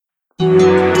Hi,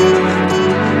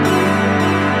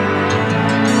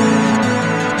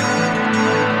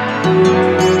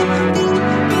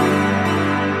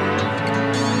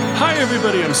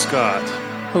 everybody. I'm Scott.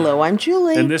 Hello, I'm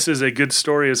Julie. And this is a Good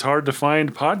Story is Hard to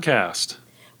Find podcast,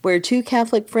 where two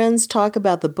Catholic friends talk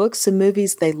about the books and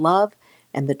movies they love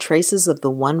and the traces of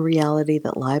the one reality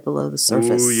that lie below the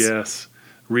surface. Oh, yes.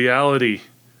 Reality.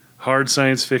 Hard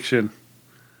science fiction.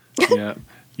 Yeah.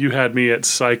 You had me at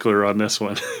Cycler on this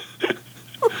one.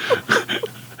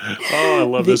 Oh, I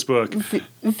love this book.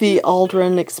 The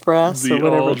Aldrin Express. The or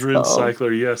whatever Aldrin it's called.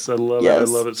 Cycler. Yes, I love it. I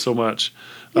love it so much.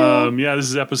 Yeah. This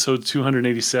is episode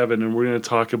 287, and we're going to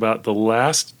talk about The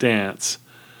Last Dance,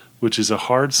 which is a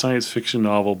hard science fiction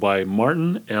novel by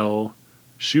Martin L.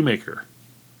 Shoemaker.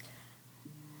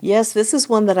 Yes, this is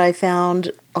one that I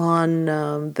found on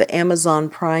the Amazon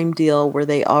Prime deal where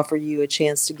they offer you a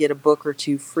chance to get a book or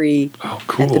two free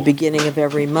at the beginning of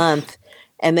every month.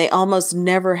 And they almost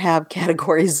never have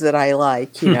categories that I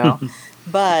like, you know.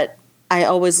 But I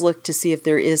always look to see if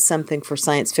there is something for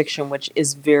science fiction, which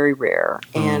is very rare.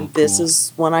 And this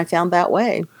is one I found that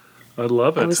way. I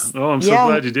love it. I'm so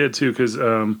glad you did, too, because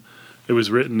it was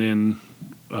written in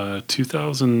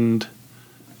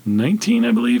 2019,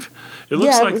 I believe. It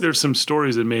looks like there's some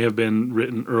stories that may have been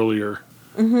written earlier.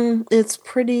 Mm-hmm. It's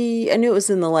pretty, I knew it was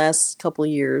in the last couple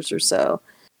of years or so.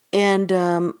 And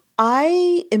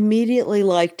I immediately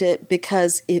liked it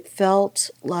because it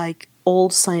felt like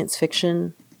old science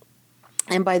fiction.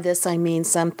 And by this, I mean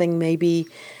something maybe,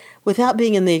 without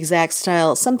being in the exact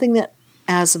style, something that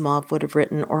Asimov would have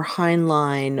written, or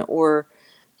Heinlein, or,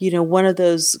 you know, one of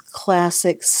those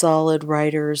classic solid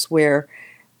writers where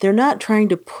they're not trying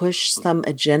to push some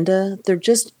agenda. They're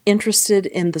just interested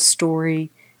in the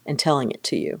story and telling it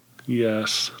to you.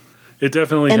 Yes. It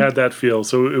definitely had that feel.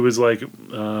 So it was like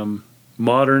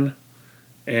modern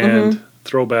and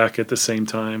throwback at the same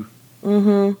time.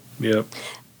 Mm-hmm. Yep.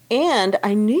 And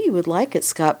I knew you would like it,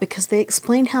 Scott, because they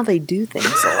explain how they do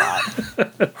things a lot.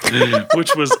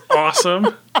 Which was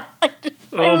awesome.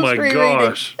 Oh my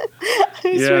gosh.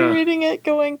 I was rereading it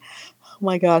going, oh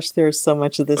my gosh, there's so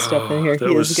much of this stuff in here. He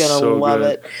is going to love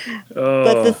it.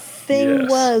 But the thing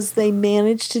was, they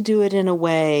managed to do it in a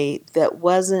way that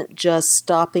wasn't just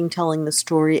stopping telling the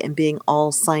story and being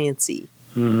all science-y.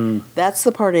 Mm-hmm. That's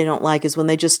the part I don't like, is when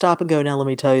they just stop and go, now let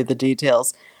me tell you the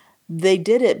details. They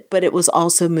did it, but it was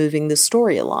also moving the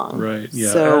story along. Right,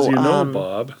 yeah. So, as you know,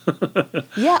 Bob.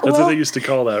 Yeah, that's what they used to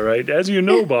call that, right? As you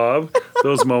know, Bob,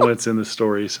 those moments in the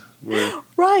stories were...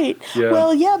 Right. Yeah.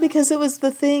 Well, yeah, because it was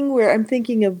the thing where I'm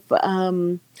thinking of,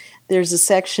 there's a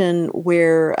section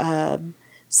where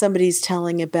somebody's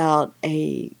telling about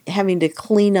having to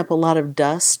clean up a lot of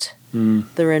dust.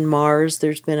 They're in Mars.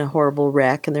 There's been a horrible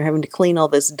wreck, and they're having to clean all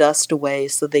this dust away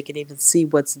so they can even see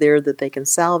what's there that they can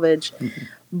salvage.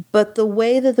 But the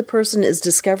way that the person is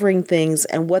discovering things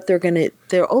and what they're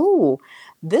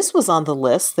this was on the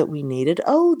list that we needed.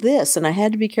 Oh, this. And I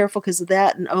had to be careful because of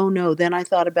that. And oh, no, then I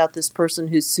thought about this person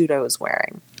whose suit I was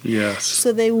wearing. Yes.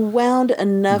 So they wound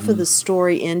enough of the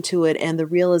story into it and the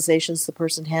realizations the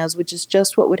person has, which is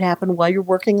just what would happen while you're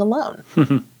working alone.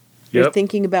 You're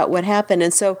thinking about what happened.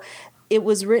 And so it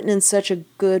was written in such a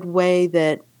good way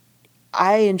that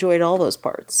I enjoyed all those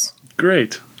parts.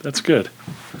 Great. That's good.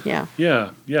 Yeah.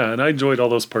 Yeah. Yeah. And I enjoyed all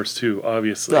those parts too,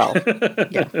 obviously. Well,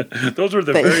 yeah. Those were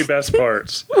the very best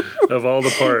parts of all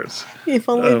the parts. If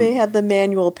only they had the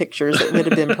manual pictures, it would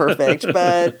have been perfect.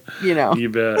 But, you know. You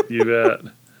bet. You bet.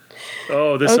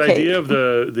 Oh, this idea of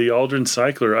the Aldrin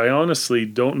Cycler, I honestly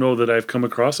don't know that I've come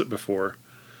across it before.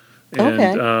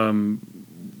 And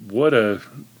what a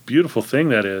beautiful thing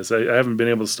that is. I haven't been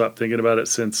able to stop thinking about it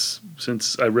since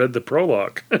I read the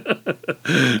prologue.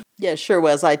 Yeah, sure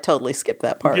was. I totally skipped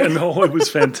that part. Yeah, no, it was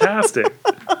fantastic.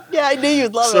 Yeah, I knew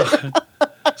you'd love it.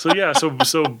 So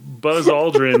Buzz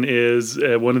Aldrin is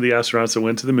one of the astronauts that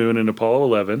went to the moon in Apollo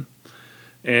 11,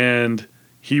 and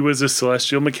he was a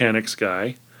celestial mechanics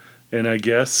guy. And I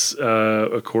guess,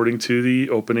 according to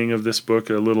the opening of this book,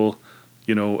 a little,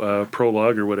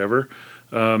 prologue or whatever,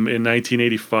 in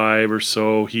 1985 or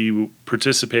so, he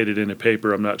participated in a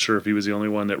paper. I'm not sure if he was the only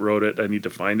one that wrote it. I need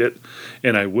to find it,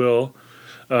 and I will.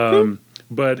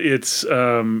 But it's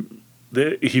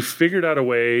he figured out a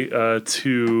way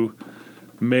to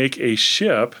make a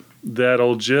ship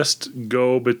that'll just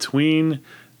go between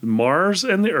Mars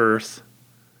and the Earth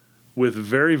with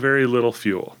very, very little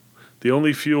fuel. The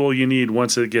only fuel you need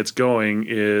once it gets going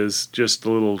is just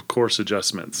the little course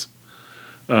adjustments.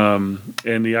 And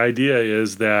the idea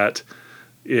is that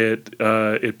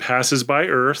it passes by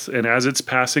Earth, and as it's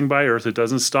passing by Earth, it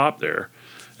doesn't stop there.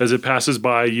 As it passes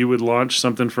by, you would launch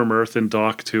something from Earth and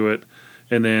dock to it,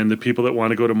 And then the people that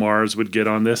want to go to Mars would get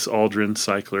on this Aldrin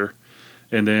cycler,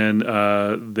 and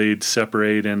then they'd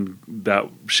separate, and that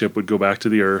ship would go back to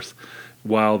the Earth,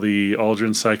 while the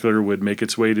Aldrin cycler would make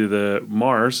its way to the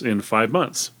Mars in 5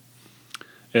 months.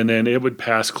 And then it would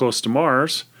pass close to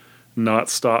Mars, not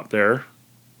stop there.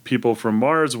 People from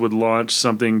Mars would launch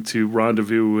something to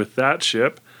rendezvous with that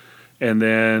ship, and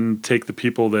then take the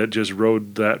people that just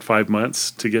rode that 5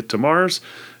 months to get to Mars,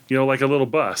 like a little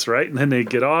bus, right? And then they'd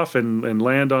get off and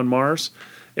land on Mars.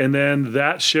 And then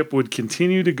that ship would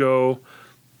continue to go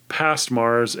past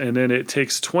Mars, and then it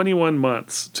takes 21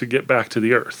 months to get back to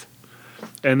the Earth.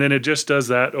 And then it just does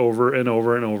that over and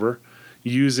over and over,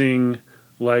 using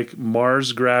like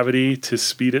Mars gravity to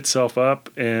speed itself up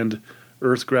and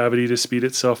Earth gravity to speed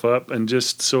itself up. And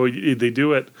just so they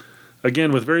do it,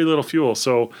 again, with very little fuel.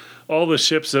 So all the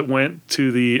ships that went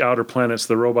to the outer planets,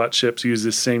 the robot ships, use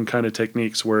this same kind of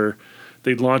techniques where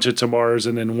they'd launch it to Mars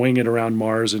and then wing it around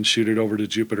Mars and shoot it over to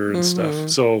Jupiter and stuff.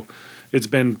 So it's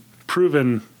been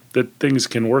proven that things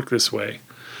can work this way.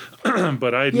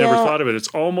 But I had never thought of it. It's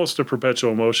almost a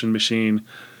perpetual motion machine,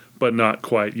 but not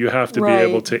quite. You have to be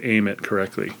able to aim it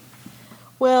correctly.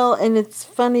 Well, and it's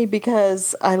funny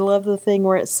because I love the thing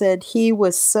where it said he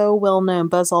was so well known,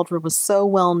 Buzz Aldrin was so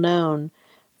well known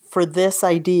for this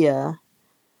idea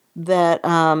that,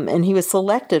 and he was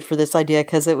selected for this idea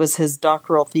because it was his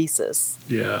doctoral thesis.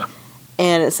 Yeah.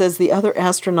 And it says the other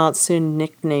astronauts soon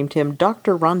nicknamed him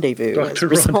Dr. Rendezvous. Dr.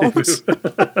 Rendezvous.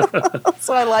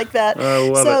 So I like that. I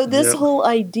love it. This whole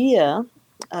idea,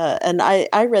 and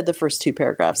I read the first 2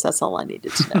 paragraphs. That's all I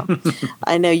needed to know.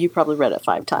 I know you probably read it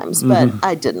 5 times, but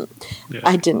I didn't. Yeah.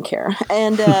 I didn't care.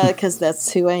 And because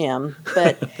that's who I am.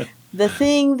 But the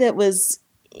thing that was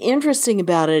interesting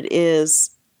about it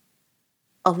is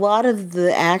a lot of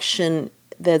the action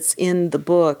that's in the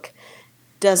book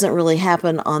doesn't really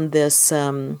happen on this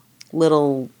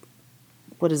little,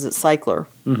 what is it, cycler.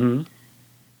 Mm-hmm.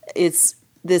 It's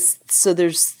this, so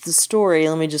there's the story,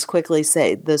 let me just quickly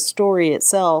say, the story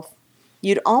itself,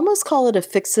 you'd almost call it a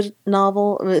fix-it up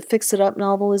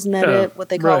novel, isn't that it? What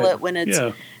they call it when it's,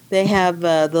 they have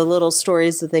the little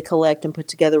stories that they collect and put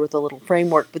together with a little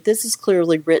framework, but this is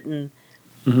clearly written.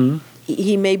 Mm-hmm.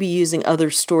 He may be using other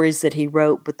stories that he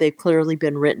wrote, but they've clearly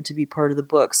been written to be part of the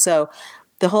book. So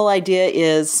the whole idea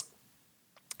is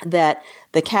that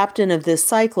the captain of this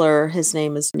cycler, his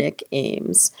name is Nick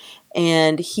Ames,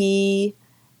 and he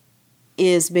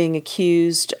is being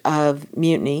accused of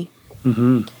mutiny.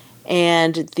 Mm-hmm.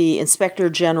 And the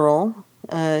inspector general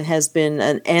has been,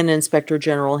 an inspector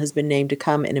general has been named to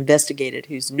come and investigate it,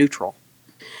 who's neutral.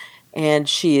 And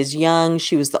she is young.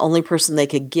 She was the only person they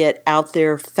could get out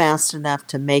there fast enough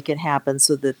to make it happen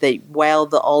so that while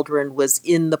the Aldrin was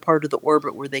in the part of the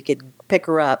orbit where they could pick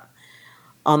her up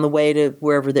on the way to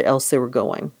wherever else they were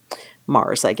going.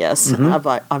 Mars, I guess,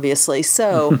 obviously.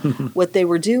 So what they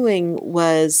were doing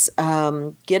was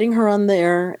getting her on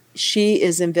there. She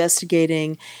is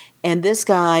investigating, and this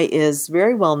guy is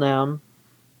very well known,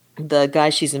 the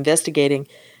guy she's investigating.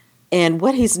 And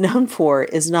what he's known for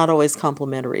is not always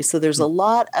complimentary. So there's a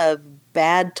lot of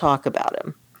bad talk about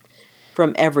him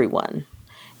from everyone.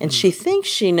 And she thinks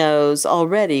she knows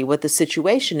already what the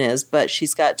situation is, but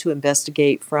she's got to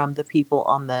investigate from the people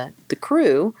on the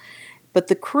crew. But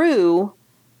the crew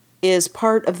is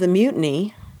part of the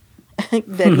mutiny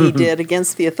that he did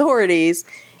against the authorities,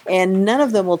 and none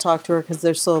of them will talk to her because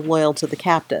they're so loyal to the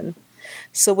captain.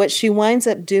 So what she winds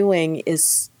up doing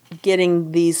is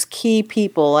getting these key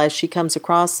people as she comes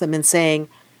across them and saying,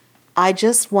 I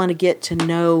just want to get to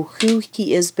know who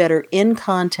he is better in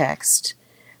context,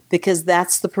 because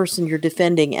that's the person you're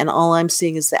defending, and all I'm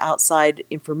seeing is the outside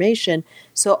information.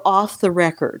 So off the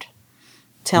record,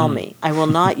 tell me. I will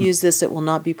not use this. It will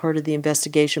not be part of the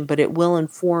investigation, but it will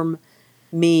inform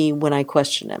me when I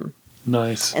question him.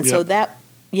 Nice. And so that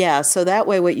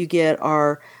way what you get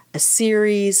are a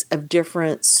series of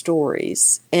different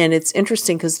stories. And it's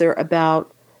interesting because they're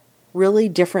about really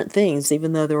different things,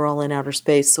 even though they're all in outer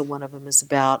space. So one of them is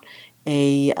about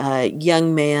a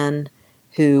young man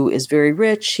who is very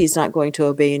rich. He's not going to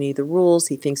obey any of the rules.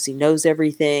 He thinks he knows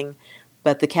everything,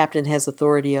 but the captain has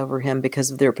authority over him because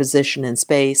of their position in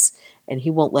space, and he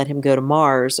won't let him go to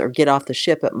Mars or get off the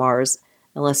ship at Mars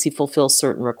unless he fulfills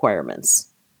certain requirements.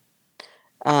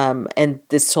 And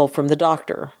this is told from the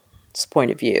doctor's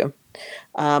point of view.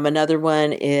 Another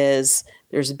one is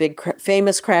there's a big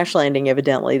famous crash landing,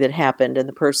 evidently, that happened, and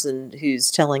the person who's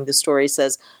telling the story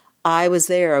says, I was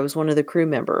there. I was one of the crew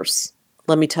members.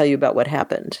 Let me tell you about what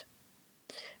happened.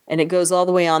 And it goes all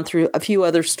the way on through a few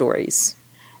other stories.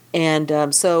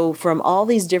 And so from all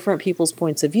these different people's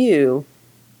points of view,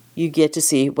 you get to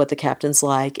see what the captain's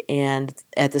like. And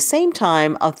at the same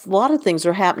time, a lot of things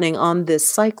are happening on this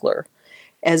cycler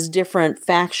as different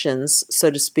factions,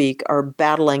 so to speak, are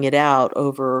battling it out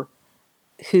over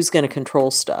who's going to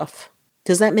control stuff.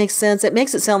 Does that make sense? It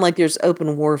makes it sound like there's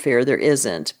open warfare. There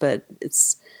isn't, but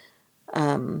it's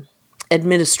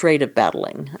administrative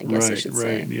battling, I guess I should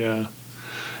say. Right, yeah.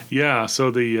 Yeah,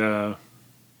 so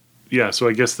so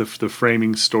I guess the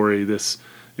framing story, this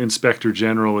Inspector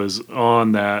General is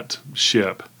on that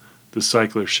ship, the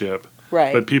cycler ship.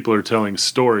 Right. But people are telling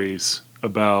stories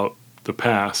about the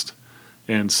past,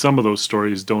 and some of those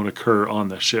stories don't occur on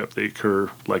the ship. They occur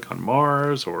like on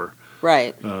Mars or...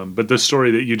 Right. But the story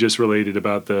that you just related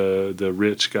about the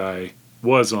rich guy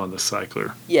was on the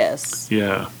cycler. Yes.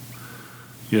 Yeah.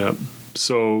 Yeah.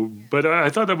 So, but I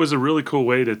thought that was a really cool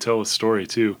way to tell a story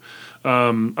too.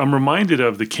 I'm reminded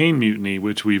of the Caine Mutiny,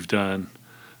 which we've done.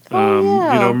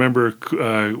 Yeah. Remember,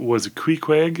 was it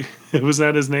Queequeg? Was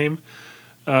that his name?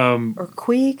 Or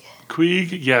Queeg?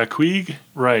 Queeg? Yeah, Queeg.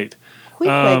 Right.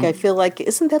 Queequeg, I feel like,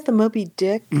 isn't that the Moby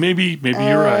Dick? Maybe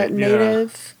you're right.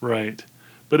 Native. Yeah. Right.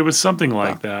 But it was something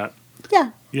like that.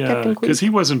 Yeah. Yeah, because he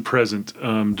wasn't present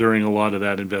during a lot of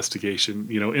that investigation,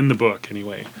 in the book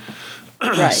anyway.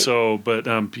 Right. So, but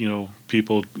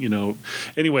people,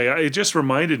 anyway, it just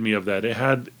reminded me of that. It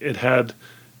had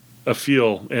a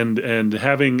feel, and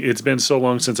having it's been so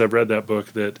long since I've read that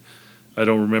book that I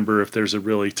don't remember if there's a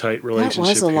really tight relationship. That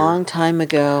was a long time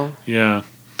ago. Yeah.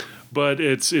 But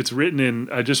it's written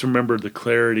in. I just remember the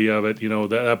clarity of it.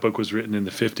 That book was written in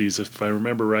the 50s, if I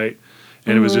remember right.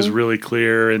 And it was just really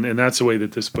clear, and that's the way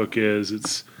that this book is.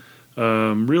 It's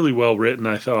really well written,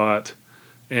 I thought,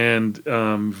 and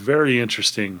very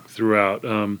interesting throughout.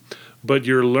 But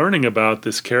you're learning about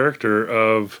this character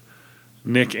of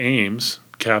Nick Ames,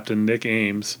 Captain Nick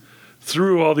Ames,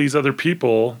 through all these other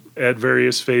people at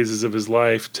various phases of his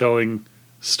life telling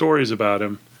stories about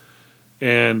him.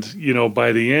 And,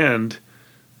 by the end,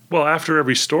 well, after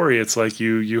every story, it's like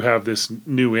you have this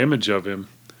new image of him.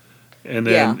 And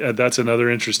then that's another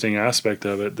interesting aspect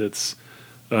of it. That's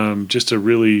just a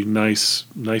really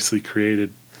nicely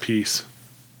created piece.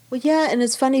 Well, yeah, and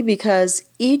it's funny because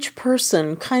each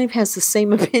person kind of has the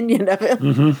same opinion of him.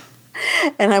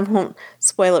 Mm-hmm. And I won't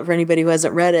spoil it for anybody who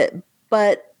hasn't read it,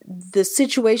 but the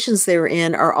situations they were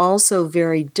in are also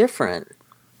very different.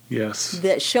 Yes.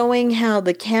 That showing how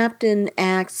the captain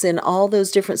acts in all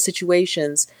those different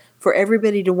situations for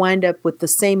everybody to wind up with the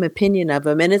same opinion of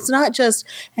him. And it's not just,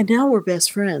 and now we're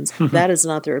best friends. That is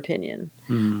not their opinion.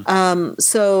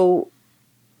 So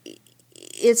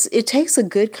it takes a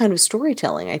good kind of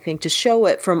storytelling, I think, to show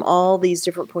it from all these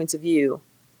different points of view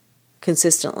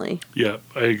consistently. Yeah,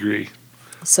 I agree.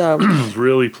 So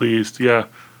really pleased. Yeah.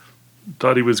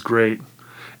 Thought he was great.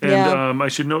 And I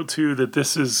should note, too, that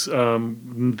this is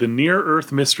the Near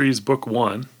Earth Mysteries Book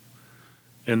 1.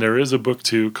 And there is a book,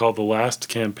 too, called The Last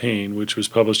Campaign, which was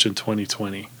published in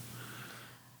 2020.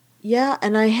 Yeah,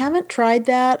 and I haven't tried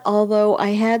that, although I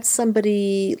had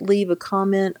somebody leave a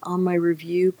comment on my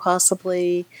review,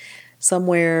 possibly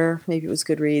somewhere, maybe it was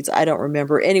Goodreads, I don't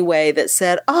remember, anyway, that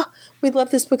said, we love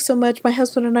this book so much, my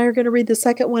husband and I are going to read the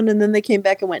second one, and then they came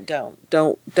back and went,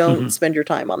 don't spend your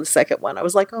time on the second one. I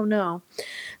was like, oh no.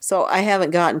 So I haven't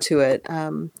gotten to it,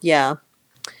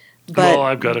 But, well,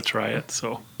 I've got to try it,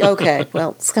 so. Okay.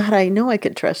 Well, Scott, I know I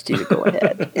could trust you to go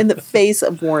ahead. In the face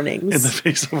of warnings. In the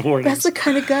face of warnings. That's the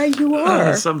kind of guy you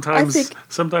are.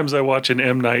 Sometimes I watch an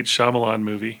M. Night Shyamalan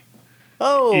movie.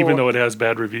 Oh. Even though it has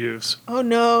bad reviews. Oh,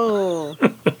 no.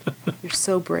 You're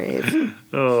so brave.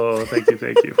 Oh, thank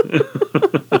you.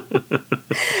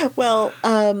 Well,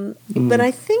 but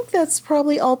I think that's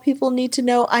probably all people need to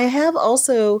know. I have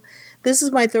also... This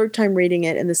is my third time reading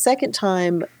it, and the second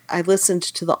time I listened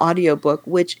to the audiobook,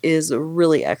 which is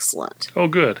really excellent. Oh,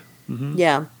 good. Mm-hmm.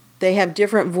 Yeah. They have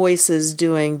different voices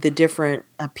doing the different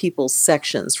people's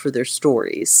sections for their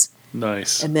stories.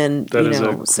 Nice. And then, that is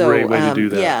a great way to do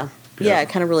that. Yeah, it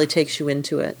kind of really takes you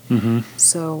into it. Mm-hmm.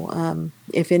 So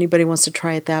if anybody wants to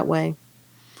try it that way.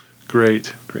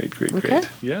 Great. Okay.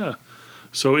 Yeah.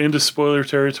 So into spoiler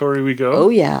territory we go? Oh,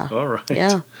 yeah. All right.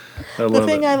 Yeah. The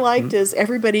thing I liked is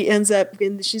everybody ends up,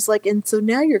 and she's like, and so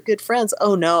now you're good friends.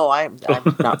 Oh, no, I'm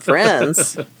not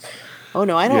friends. Oh,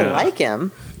 no, I don't like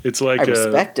him. It's like I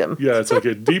respect him. Yeah, it's like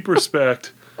a deep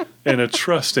respect and a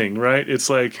trusting, right? It's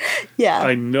like,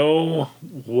 I know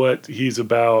what he's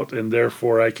about, and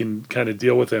therefore I can kind of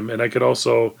deal with him. And I could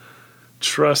also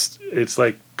trust, it's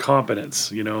like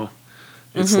competence,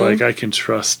 It's like I can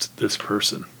trust this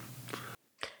person.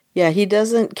 Yeah, he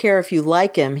doesn't care if you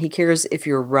like him. He cares if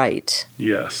you're right.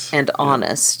 Yes. And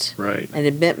honest. Right. And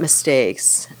admit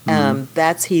mistakes.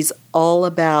 He's all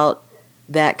about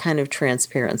that kind of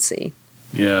transparency.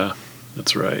 Yeah,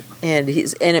 that's right. And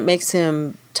it makes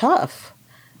him tough,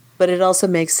 but it also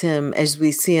makes him, as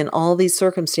we see in all these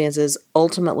circumstances,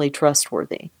 ultimately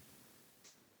trustworthy.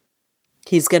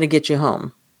 He's going to get you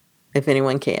home if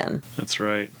anyone can. That's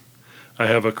right. I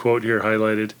have a quote here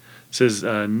highlighted. It says,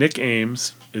 Nick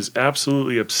Ames is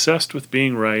absolutely obsessed with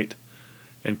being right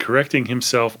and correcting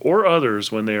himself or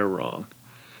others when they are wrong.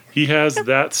 He has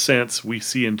that sense we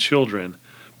see in children,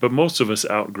 but most of us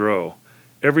outgrow.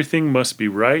 Everything must be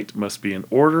right, must be in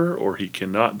order, or he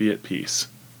cannot be at peace.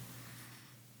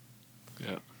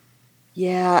 Yeah.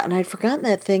 Yeah, and I'd forgotten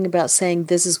that thing about saying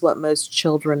this is what most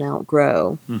children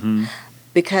outgrow. Mm-hmm.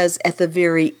 Because at the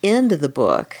very end of the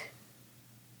book,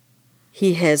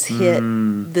 he has hit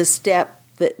the step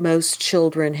that most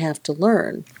children have to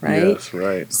learn, right? Yes,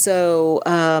 right. So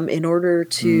in order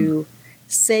to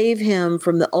save him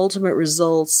from the ultimate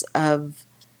results of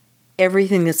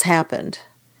everything that's happened,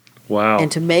 wow,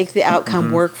 and to make the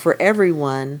outcome work for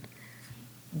everyone,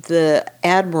 the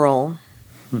admiral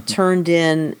turned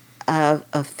in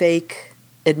a fake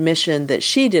admission that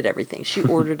she did everything. She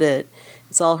ordered it.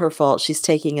 It's all her fault. She's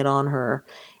taking it on her.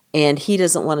 And he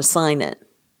doesn't want to sign it.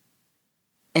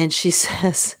 And she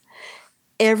says,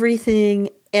 everything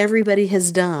everybody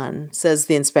has done, says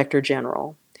the Inspector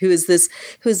General, who is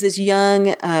this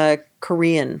young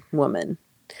Korean woman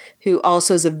who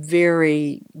also is a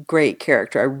very great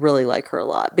character. I really like her a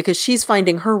lot because she's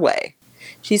finding her way.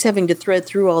 She's having to thread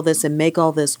through all this and make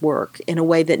all this work in a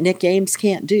way that Nick Ames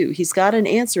can't do. He's got an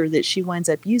answer that she winds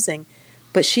up using,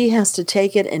 but she has to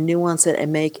take it and nuance it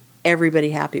and make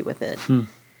everybody happy with it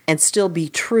and still be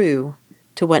true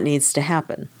to what needs to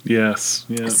happen. Yes.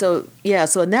 Yeah. So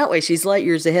in that way, she's light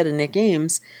years ahead of Nick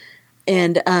Ames.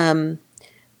 And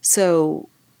so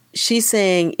she's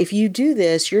saying, if you do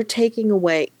this, you're taking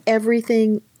away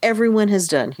everything everyone has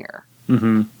done here.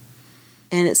 Mm-hmm.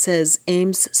 And it says,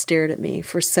 Ames stared at me.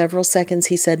 For several seconds,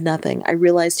 he said nothing. I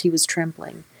realized he was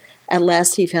trembling. At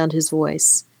last, he found his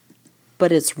voice.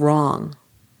 But it's wrong.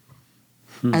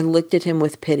 I looked at him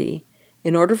with pity.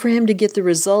 In order for him to get the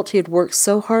result he had worked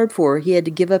so hard for, he had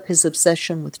to give up his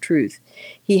obsession with truth.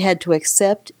 He had to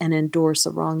accept and endorse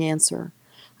a wrong answer.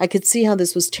 I could see how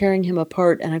this was tearing him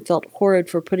apart, and I felt horrid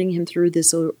for putting him through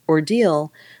this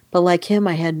ordeal, but like him,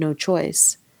 I had no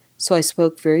choice. So I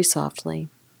spoke very softly.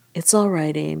 It's all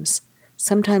right, Ames.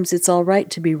 Sometimes it's all right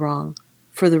to be wrong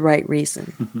for the right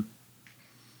reason.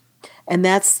 And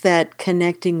that's that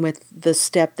connecting with the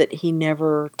step that he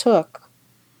never took,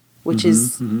 which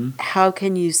is how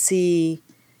can you see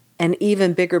an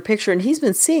even bigger picture? And he's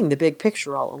been seeing the big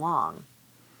picture all along.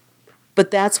 But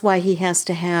that's why he has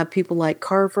to have people like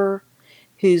Carver,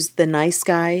 who's the nice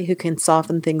guy who can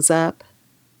soften things up.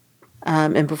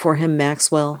 And before him,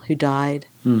 Maxwell, who died.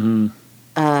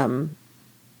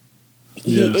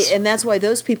 Yes. And that's why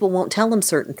those people won't tell him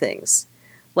certain things.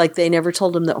 Like they never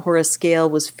told him that Horace Gale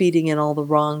was feeding in all the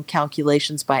wrong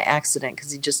calculations by accident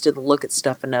because he just didn't look at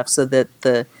stuff enough so that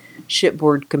the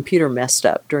shipboard computer messed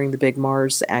up during the big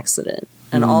Mars accident.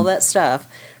 And all that stuff,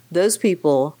 those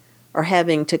people are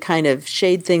having to kind of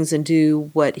shade things and do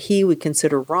what he would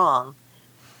consider wrong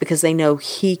because they know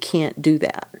he can't do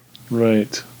that.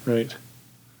 Right.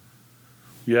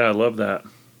 Yeah, I love that.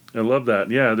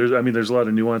 Yeah, there's a lot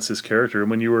of nuance to this character. And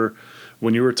when you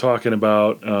were talking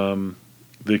about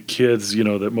the kids,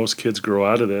 that most kids grow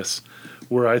out of this,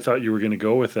 where I thought you were going to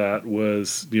go with that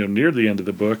was, near the end of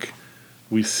the book,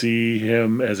 we see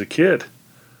him as a kid,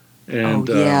 and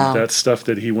that stuff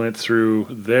that he went through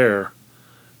there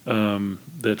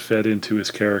that fed into his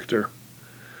character.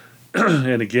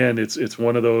 And again, it's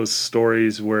one of those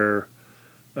stories where,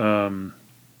 like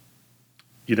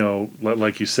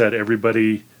you said,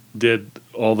 everybody did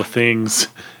all the things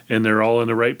and they're all in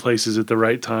the right places at the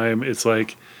right time. It's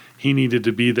like he needed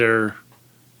to be there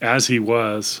as he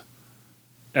was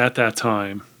at that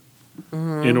time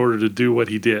in order to do what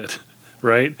he did.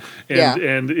 Right.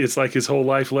 And it's like his whole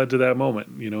life led to that moment,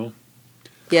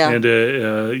 Yeah. And,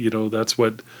 that's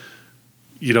what,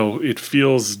 it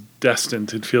feels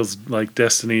destined. It feels like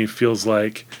destiny. It feels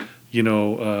like,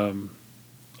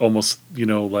 almost,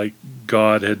 like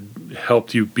God had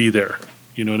helped you be there.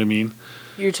 You know what I mean?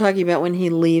 You're talking about when he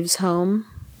leaves home?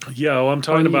 Yeah, well, I'm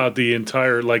talking about the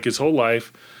entire, like his whole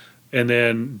life, and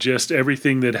then just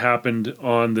everything that happened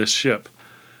on this ship,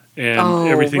 and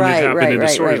everything that happened in the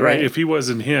stories. Right? If he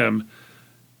wasn't him,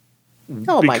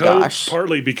 my gosh,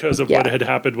 partly because of what had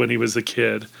happened when he was a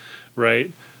kid,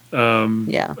 right?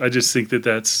 I just think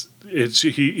that's it.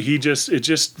 It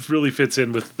just really fits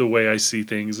in with the way I see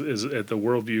things as at the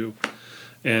worldview,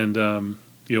 and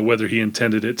whether he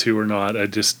intended it to or not. I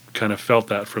just kind of felt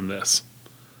that from this.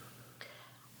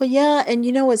 Well, yeah, and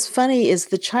what's funny is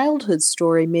the childhood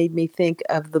story made me think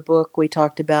of the book we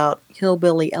talked about,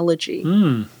 Hillbilly Elegy.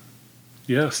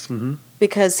 Yes. Mm-hmm.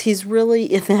 Because he's really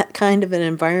in that kind of an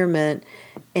environment,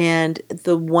 and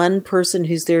the one person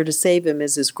who's there to save him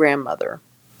is his grandmother.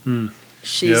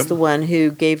 She's the one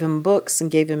who gave him books and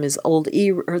gave him his the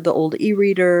old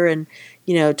e-reader, and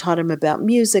taught him about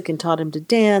music and taught him to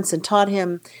dance and taught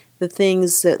him the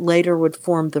things that later would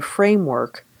form the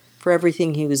framework for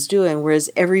everything he was doing.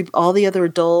 Whereas all the other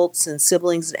adults and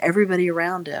siblings and everybody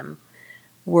around him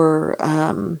were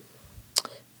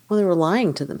they were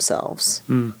lying to themselves.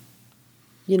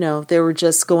 They were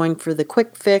just going for the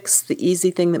quick fix, the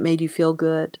easy thing that made you feel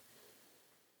good.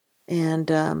 And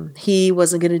he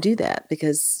wasn't going to do that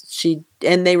because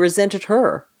they resented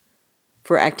her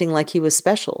for acting like he was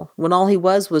special when all he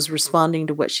was responding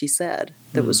to what she said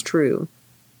that was true.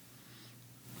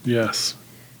 Yes.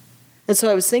 And so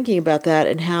I was thinking about that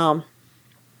and how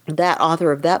that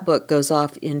author of that book goes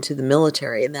off into the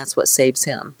military, and that's what saves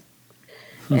him.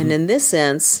 And in this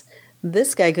sense,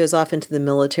 this guy goes off into the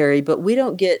military, but we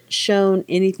don't get shown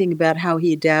anything about how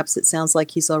he adapts. It sounds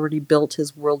like he's already built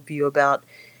his worldview about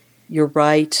you're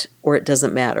right or it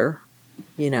doesn't matter,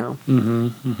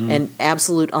 And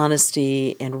absolute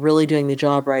honesty and really doing the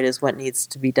job right is what needs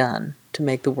to be done to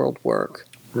make the world work.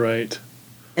 Right.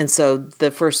 And so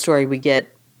the first story we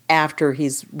get after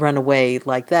he's run away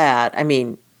like that, I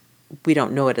mean, we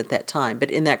don't know it at that time, but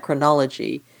in that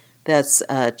chronology, that's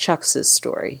Chuck's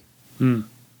story.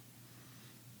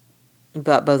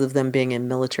 About both of them being in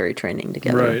military training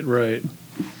together. Right.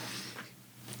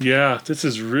 Yeah, this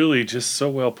is really just so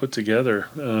well put together.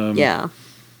 Yeah.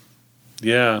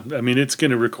 I mean, it's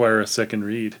going to require a second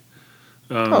read.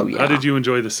 How did you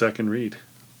enjoy the second read?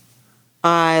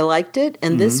 I liked it,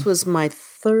 and this was my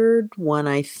third one,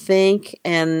 I think,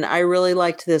 and I really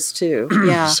liked this too.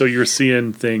 Yeah. So you're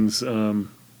seeing things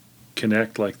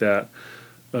connect like that.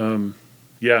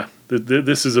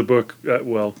 This is a book.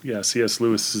 C.S.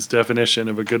 Lewis's definition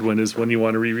of a good one is one you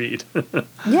want to reread.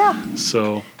 Yeah.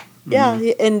 So. Yeah,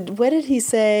 and what did he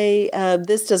say?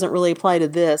 This doesn't really apply to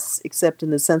this, except in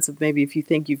the sense of maybe if you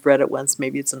think you've read it once,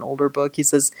 maybe it's an older book. He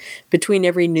says, between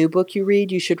every new book you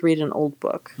read, you should read an old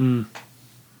book.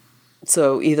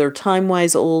 So either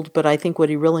time-wise old, but I think what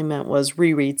he really meant was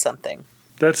reread something.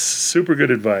 That's super good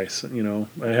advice.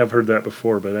 I have heard that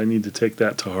before, but I need to take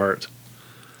that to heart.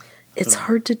 It's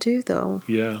hard to do, though.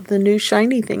 Yeah. The new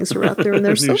shiny things are out there, and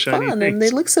they're so fun, and they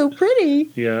look so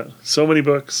pretty. Yeah, so many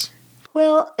books.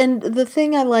 Well, and the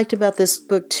thing I liked about this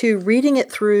book, too, reading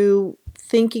it through,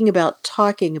 thinking about,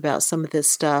 talking about some of this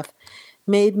stuff,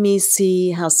 made me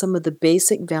see how some of the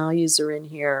basic values are in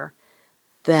here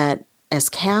that, as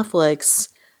Catholics,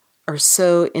 are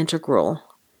so integral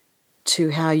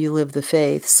to how you live the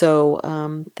faith.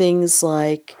 So things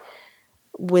like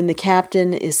when the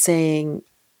captain is saying,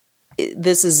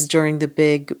 this is during the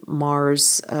big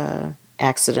Mars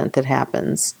accident that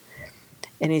happens,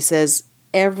 and he says,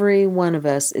 every one of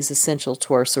us is essential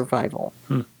to our survival.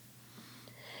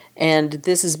 And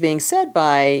this is being said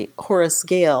by Horace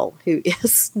Gale, who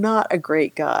is not a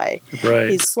great guy. Right.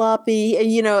 He's sloppy,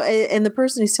 and the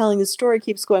person who's telling the story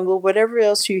keeps going, well, whatever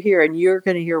else you hear, and you're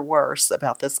going to hear worse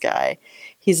about this guy.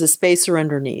 He's a spacer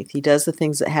underneath. He does the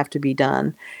things that have to be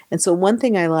done. And so one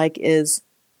thing I like is,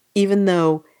 even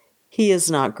though he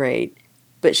is not great,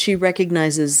 but she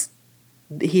recognizes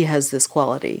he has this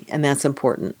quality, and that's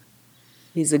important.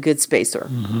 He's a good spacer.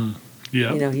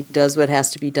 Yeah. He does what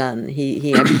has to be done.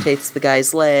 He amputates the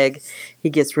guy's leg. He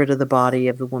gets rid of the body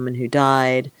of the woman who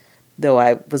died. Though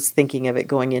I was thinking of it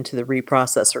going into the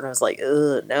reprocessor, and I was like,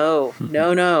 ugh,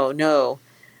 no.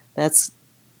 That's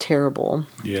terrible.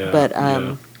 Yeah. But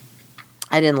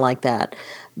I didn't like that.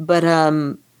 But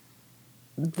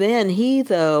then he,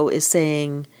 though, is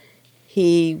saying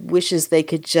he wishes they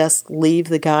could just leave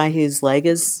the guy whose leg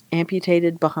is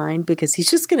amputated behind, because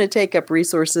he's just going to take up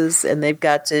resources, and they've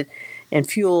got to, and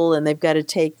fuel, and they've got to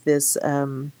take this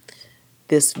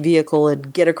this vehicle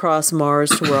and get across Mars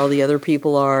to where all the other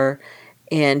people are.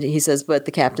 And he says, but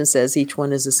the captain says each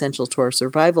one is essential to our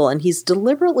survival. And he's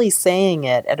deliberately saying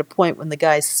it at a point when the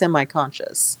guy's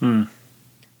semi-conscious.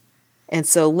 And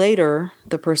so later,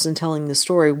 the person telling the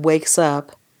story wakes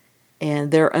up, and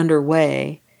they're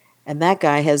underway. And that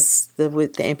guy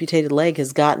with the amputated leg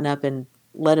has gotten up and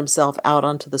let himself out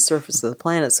onto the surface of the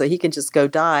planet so he can just go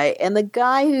die. And the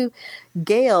guy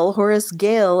Horace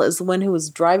Gale, is the one who was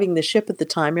driving the ship at the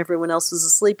time. Everyone else was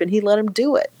asleep, and he let him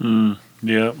do it.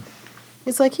 Yeah.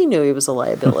 It's like he knew he was a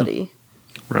liability.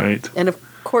 Right. And of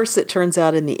course, it turns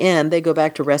out in the end, they go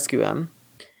back to rescue him.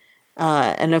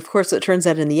 And of course, it turns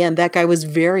out in the end, that guy was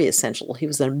very essential. He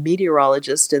was a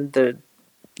meteorologist, and the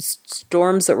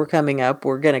storms that were coming up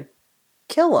were going to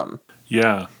kill him.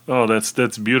 Yeah. Oh,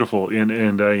 that's beautiful.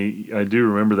 And I do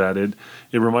remember that.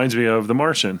 It reminds me of The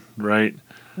Martian, right?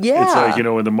 Yeah. It's like,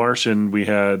 in The Martian, we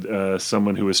had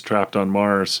someone who was trapped on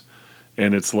Mars,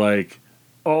 and it's like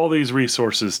all these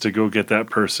resources to go get that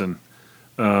person.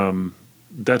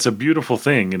 That's a beautiful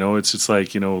thing, It's just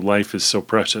like, life is so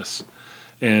precious.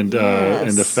 And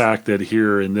and the fact that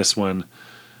here in this one,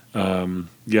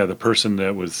 the person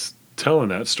that was telling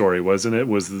that story, wasn't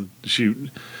it? She?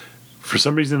 For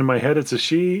some reason in my head, it's a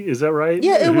she. Is that right?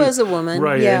 Yeah, it was a woman.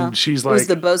 Right, yeah. and she's it was like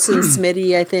the bosun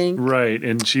Smitty, I think. Right,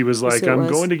 and she was like, "I'm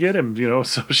going to get him,"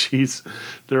 So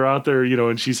they're out there,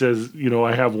 and she says,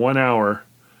 "I have 1 hour,"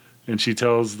 and she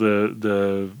tells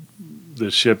the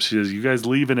ship, she says, "You guys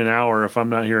leave in an hour if I'm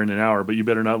not here in an hour, but you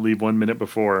better not leave 1 minute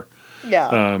before."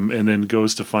 Yeah. And then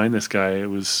goes to find this guy. It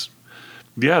was,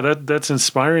 that's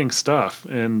inspiring stuff,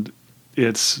 and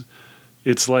it's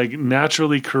like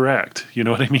naturally correct. You know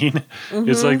what I mean? Mm-hmm.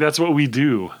 It's like that's what we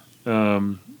do,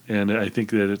 and I think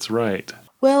that it's right.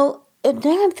 Well,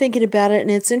 now I'm thinking about it,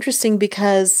 and it's interesting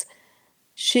because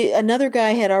another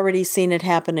guy had already seen it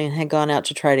happen and had gone out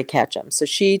to try to catch him. So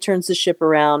she turns the ship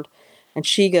around, and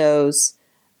she goes,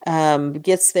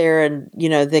 gets there, and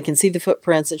they can see the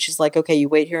footprints, and she's like, "Okay, you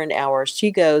wait here an hour."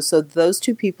 She goes, so those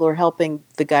two people are helping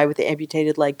the guy with the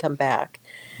amputated leg come back.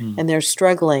 And they're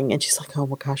struggling, and she's like, "Oh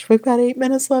my gosh, we've got 8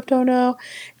 minutes left. Oh no!"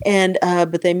 And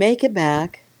but they make it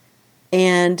back,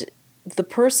 and the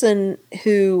person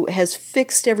who has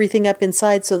fixed everything up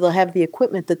inside, so they'll have the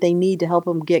equipment that they need to help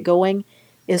them get going,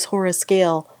 is Horace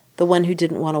Gale, the one who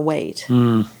didn't want to wait.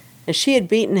 And she had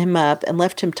beaten him up and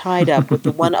left him tied up with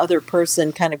the one other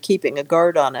person kind of keeping a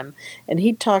guard on him, and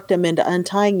he'd talked him into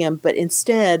untying him, but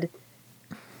instead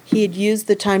he had used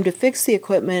the time to fix the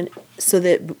equipment so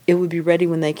that it would be ready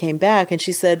when they came back. And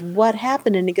she said, "What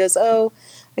happened?" And he goes, "Oh,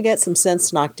 I got some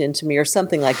sense knocked into me," or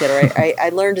something like that. Or I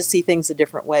learned to see things a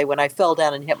different way when I fell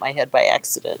down and hit my head by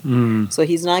accident. So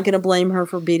he's not going to blame her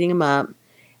for beating him up.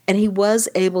 And he was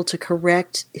able to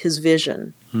correct his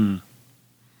vision.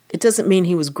 It doesn't mean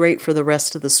he was great for the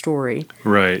rest of the story.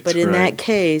 Right. But in that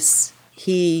case,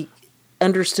 he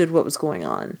understood what was going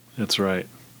on. That's right.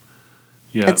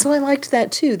 Yeah. And so I liked that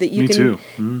too, that you Me can, too.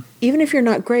 Mm-hmm. Even if you're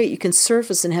not great, you can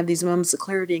surface and have these moments of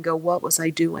clarity and go, "What was I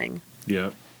doing?"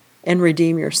 Yeah. And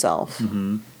redeem yourself.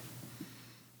 Mm-hmm.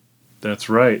 That's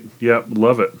right. Yeah.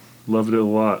 Love it. Loved it a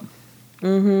lot.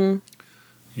 Mm-hmm.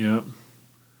 Yeah.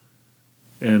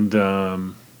 And,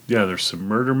 there's some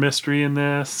murder mystery in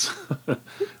this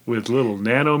with little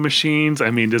nano machines.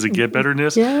 I mean, does it get better than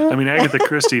this? Yeah. I mean, Agatha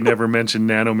Christie never mentioned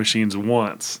nano machines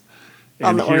once.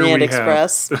 On the Orient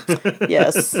Express.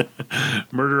 Yes.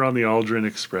 Murder on the Aldrin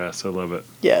Express. I love it.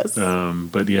 Yes.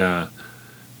 But yeah.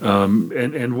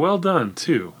 And well done,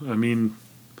 too. I mean,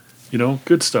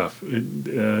 good stuff.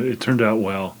 It turned out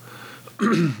well.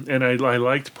 And I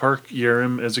liked Park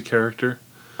Yerim as a character.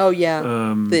 Oh, yeah.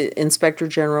 The Inspector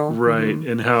General. Right. Mm-hmm.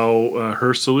 And how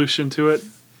her solution to it,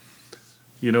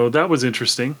 that was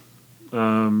interesting.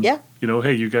 Yeah.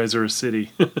 Hey, you guys are a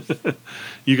city.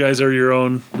 You guys are your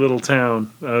own little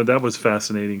town. That was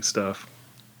fascinating stuff.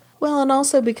 Well, and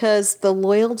also because the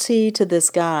loyalty to this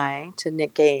guy, to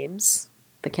Nick Ames,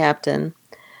 the captain,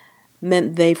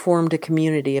 meant they formed a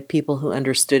community of people who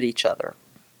understood each other.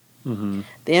 Mm-hmm.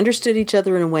 They understood each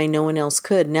other in a way no one else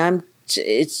could. Now,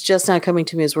 it's just not coming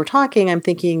to me as we're talking. I'm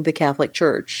thinking the Catholic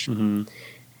Church. Mm-hmm.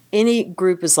 Any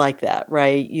group is like that,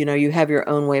 right? You have your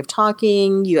own way of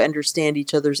talking. You understand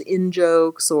each other's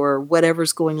in-jokes or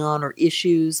whatever's going on or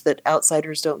issues that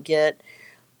outsiders don't get.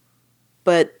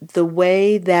 But the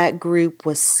way that group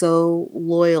was so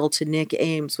loyal to Nick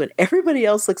Ames, when everybody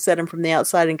else looks at him from the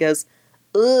outside and goes,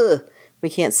 "Ugh, we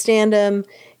can't stand him.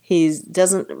 He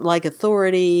doesn't like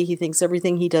authority. He thinks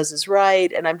everything he does is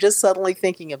right." And I'm just suddenly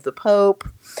thinking of the Pope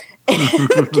and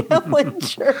the Catholic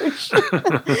Church.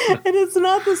 And it's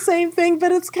not the same thing,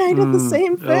 but it's kind of the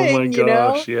same thing. Oh my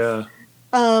gosh, yeah.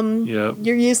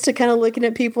 You're used to kind of looking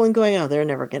at people and going, "Oh, they're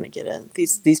never going to get it."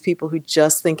 These people who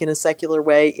just think in a secular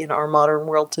way in our modern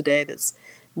world today that's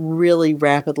really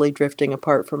rapidly drifting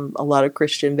apart from a lot of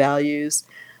Christian values,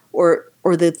 or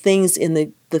the things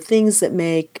the things that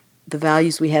make the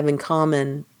values we have in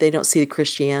common, they don't see the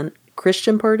Christian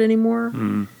part anymore.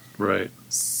 Right.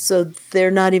 So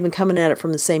they're not even coming at it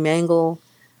from the same angle.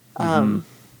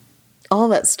 All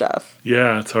that stuff.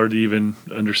 Yeah, it's hard to even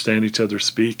understand each other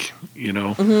speak,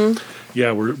 Mm-hmm.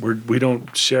 Yeah, we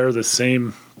don't share the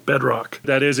same bedrock.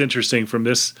 That is interesting from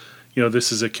this,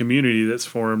 this is a community that's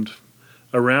formed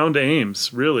around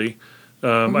Ames, really.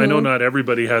 I know not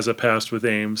everybody has a past with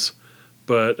Ames,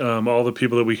 but all the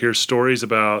people that we hear stories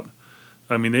about,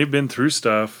 I mean, they've been through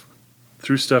stuff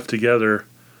together,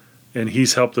 and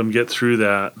he's helped them get through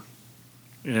that,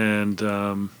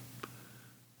 and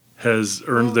has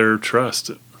earned their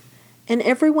trust. And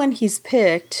everyone he's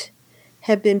picked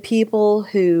have been people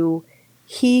who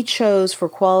he chose for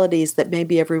qualities that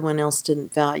maybe everyone else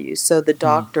didn't value. So the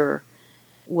doctor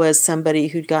was somebody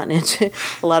who'd gotten into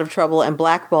a lot of trouble and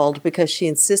blackballed because she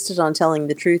insisted on telling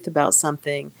the truth about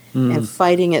something and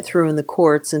fighting it through in the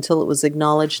courts until it was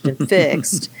acknowledged and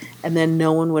fixed, and then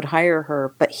no one would hire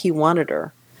her, but he wanted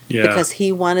her because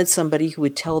he wanted somebody who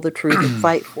would tell the truth and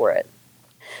fight for it.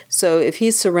 So if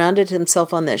he surrounded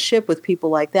himself on that ship with people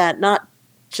like that, not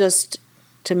just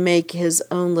to make his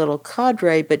own little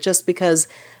cadre, but just because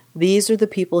these are the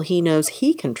people he knows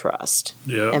he can trust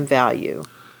and value.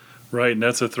 Right, and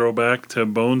that's a throwback to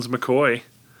Bones McCoy.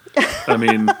 I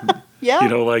mean, you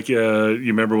know, like you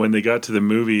remember when they got to the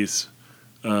movies,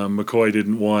 McCoy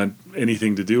didn't want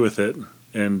anything to do with it,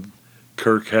 and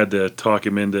Kirk had to talk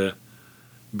him into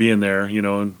being there, you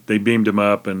know, and they beamed him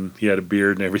up, and he had a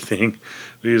beard and everything.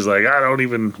 He was like, I don't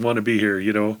even want to be here,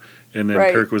 you know, and then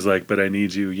Kirk was like, but I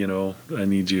need you, you know, I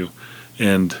need you.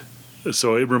 And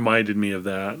so it reminded me of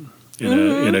that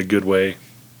in a good way.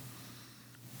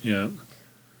 Yeah.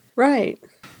 Right.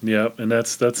 Yeah, and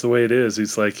that's the way it is.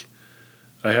 It's like,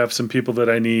 I have some people that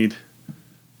I need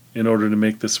in order to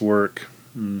make this work.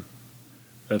 And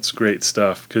that's great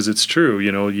stuff, because it's true,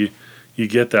 you know, you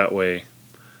get that way.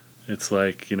 It's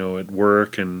like, you know, at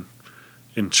work and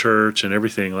in church and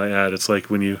everything like that. It's like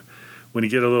when you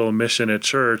get a little mission at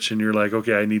church and you're like,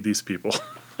 okay, I need these people.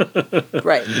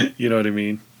 Right. You know what I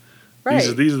mean? Right.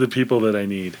 These are the people that I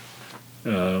need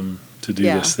to do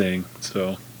this thing.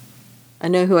 So I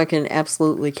know who I can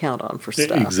absolutely count on for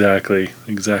stuff. Exactly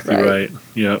right.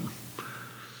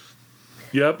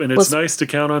 Yep. And it's nice to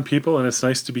count on people, and it's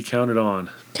nice to be counted on.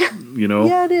 You know?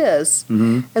 Yeah, it is.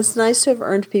 It's nice to have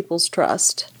earned people's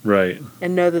trust. Right.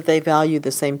 And know that they value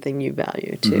the same thing you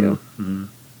value, too.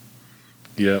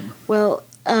 Yep. Well,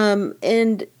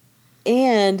 and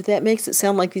that makes it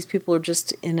sound like these people are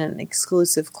just in an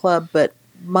exclusive club, but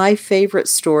my favorite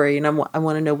story, and I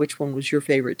want to know which one was your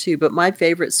favorite too, but my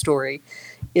favorite story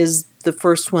is the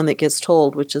first one that gets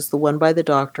told, which is the one by the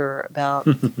doctor about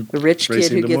the rich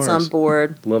kid who gets on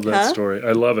board. Love that story.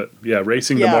 I love it. Yeah,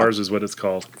 Racing to Mars is what it's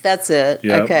called. That's it.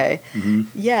 Yep. Okay.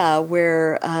 Yeah,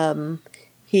 where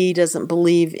he doesn't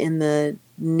believe in the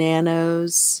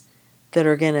nanos that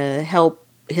are going to help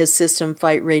his system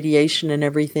fight radiation and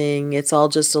everything. It's all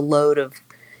just a load of,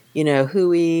 you know,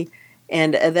 hooey.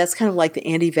 And that's kind of like the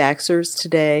anti-vaxxers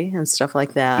today and stuff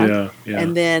like that. Yeah.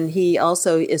 And then he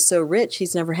also is so rich,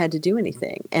 he's never had to do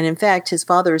anything. And in fact, his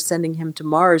father is sending him to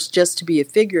Mars just to be a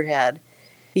figurehead.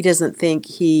 He doesn't think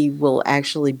he will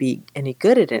actually be any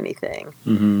good at anything.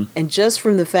 And just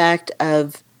from the fact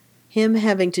of him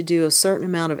having to do a certain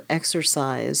amount of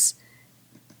exercise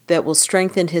that will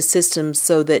strengthen his system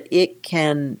so that it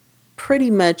can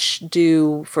pretty much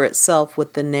do for itself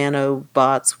what the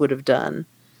nanobots would have done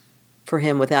for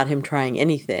him without him trying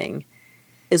anything,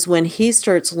 is when he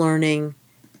starts learning,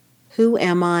 who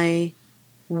am I?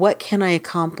 What can I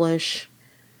accomplish?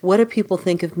 What do people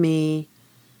think of me?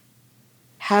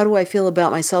 How do I feel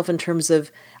about myself in terms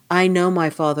of, I know my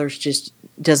father just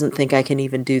doesn't think I can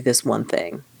even do this one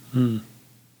thing.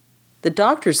 The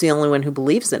doctor's the only one who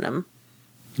believes in him.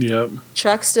 Yep.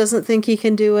 Chucks doesn't think he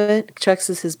can do it. Chucks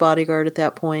is his bodyguard at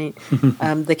that point.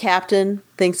 The captain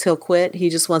thinks he'll quit. He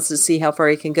just wants to see how far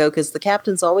he can go, because the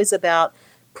captain's always about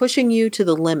pushing you to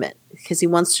the limit, because he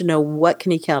wants to know, what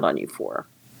can he count on you for?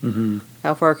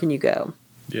 How far can you go?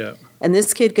 Yeah. And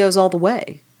this kid goes all the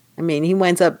way. I mean, he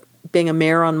winds up being a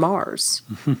mayor on Mars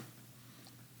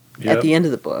at the end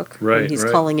of the book. Right. When he's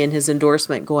calling in his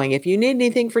endorsement going, if you need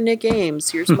anything for Nick Ames,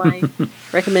 here's my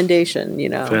recommendation, you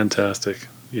know. Fantastic.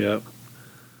 Yeah.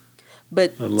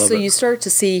 But so you start to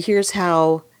see, here's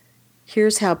how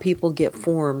people get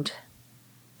formed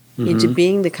into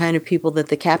being the kind of people that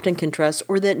the captain can trust,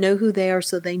 or that know who they are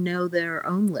so they know their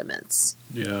own limits.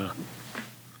 Yeah.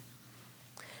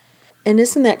 And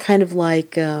isn't that kind of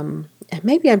like,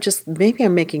 maybe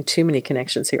I'm making too many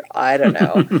connections here. I don't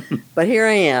know. But here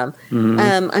I am.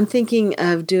 I'm thinking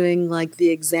of doing like the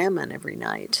Examine every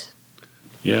night.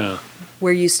 Yeah.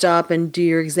 Where you stop and do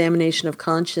your examination of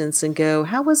conscience and go,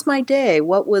 how was my day?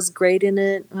 What was great in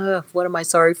it? What am I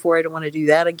sorry for? I don't want to do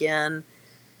that again.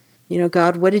 You know,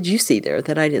 God, what did you see there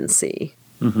that I didn't see?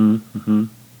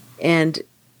 And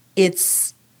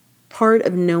it's part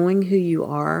of knowing who you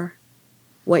are,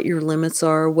 what your limits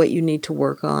are, what you need to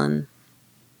work on.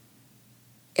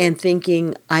 and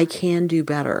thinking, I can do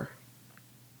better.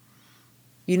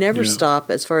 You never Yeah.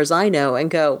 stop, as far as I know, and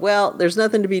go, well, there's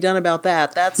nothing to be done about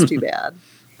that. That's too bad.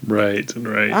 Right.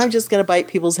 I'm just going to bite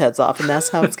people's heads off, and that's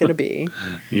how it's going to be.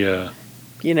 Yeah.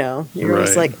 You're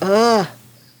always like,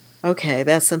 okay,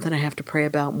 that's something I have to pray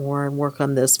about more and work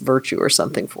on this virtue or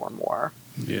something for more.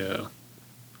 Yeah.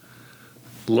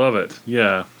 Love it.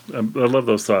 Yeah. I love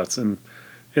those thoughts. And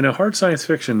in a hard science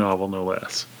fiction novel, no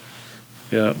less.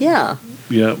 Yeah. Yeah.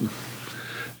 Yeah.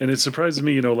 And it surprises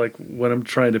me, like when I'm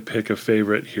trying to pick a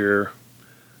favorite here,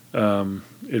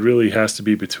 it really has to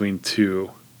be between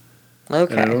two.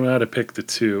 Okay. And I don't know how to pick the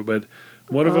two, but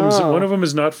one of them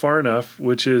is Not Far Enough,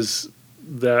 which is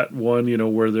that one,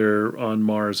 where they're on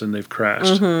Mars and they've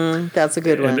crashed. Mm-hmm. That's a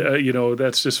good one. And,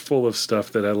 that's just full of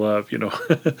stuff that I love,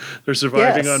 They're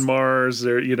surviving on Mars.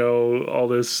 They're, all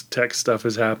this tech stuff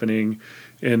is happening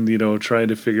and, trying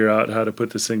to figure out how to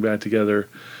put this thing back together.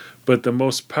 But the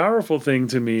most powerful thing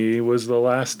to me was The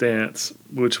Last Dance,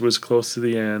 which was close to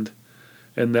the end.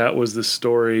 And that was the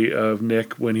story of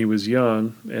Nick when he was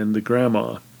young and the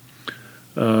grandma.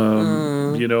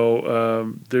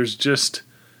 There's just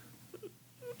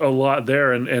a lot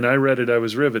there. And I read it, I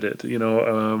was riveted.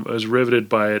 I was riveted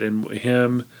by it. And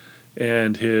him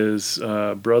and his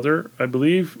brother, I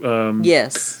believe.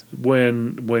 Yes.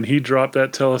 When he dropped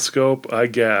that telescope, I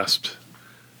gasped.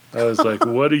 I was like,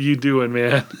 what are you doing,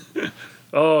 man?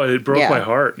 Oh, it broke my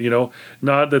heart,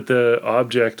 Not that the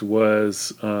object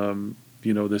was,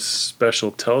 this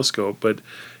special telescope, but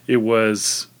it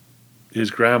was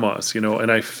his grandma's, and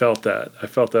I felt that. I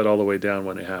felt that all the way down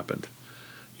when it happened.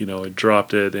 It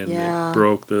dropped it and it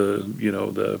broke the,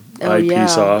 the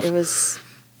eyepiece off. It was.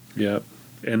 Yeah.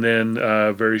 And then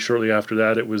very shortly after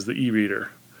that, it was the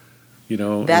e-reader.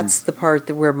 That's the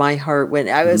part where my heart went.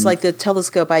 I was like, the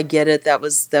telescope, I get it. That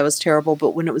was terrible. But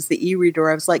when it was the e-reader,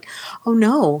 I was like, oh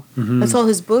no. That's all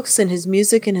his books and his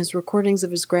music and his recordings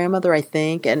of his grandmother, I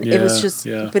think. And it was just,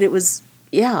 but it was,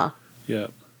 Yeah.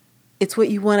 It's what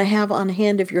you want to have on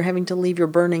hand if you're having to leave your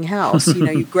burning house.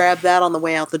 You grab that on the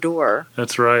way out the door.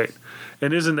 That's right.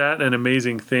 And isn't that an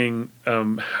amazing thing,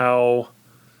 how,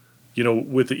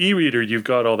 with the e-reader, you've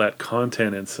got all that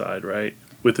content inside, right?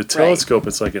 With the telescope,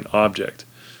 It's like an object.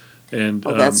 And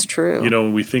that's true.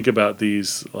 When we think about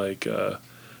these, like,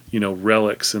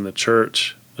 relics in the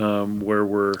church, where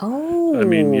we're,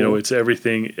 it's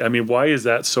everything. I mean, why is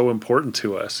that so important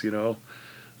to us,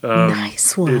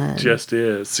 nice one. It just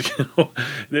is.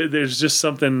 There's just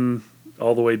something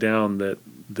all the way down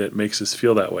that makes us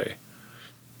feel that way.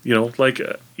 I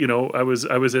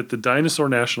was at the Dinosaur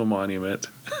National Monument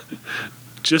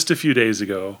just a few days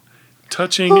ago,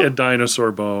 touching a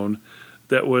dinosaur bone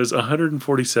that was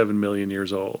 147 million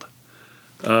years old.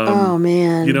 Oh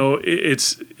man!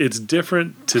 It's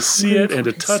different to see it and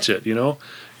to touch it.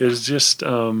 It's just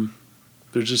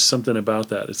there's just something about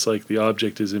that. It's like the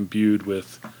object is imbued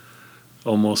with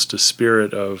almost a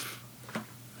spirit of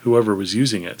whoever was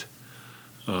using it.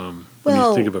 When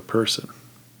you think of a person.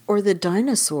 Or the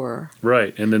dinosaur.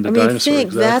 Right, and then the dinosaur.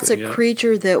 Think that's a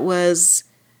creature that was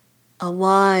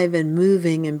alive and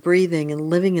moving and breathing and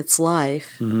living its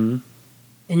life, and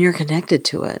you're connected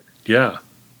to it. Yeah,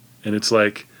 and it's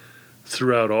like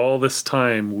throughout all this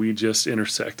time we just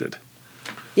intersected.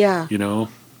 Yeah.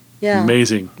 Yeah.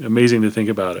 Amazing to think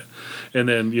about it. And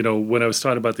then, when I was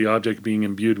talking about the object being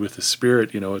imbued with the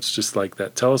spirit, it's just like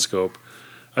that telescope.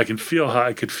 I could feel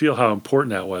how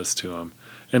important that was to him.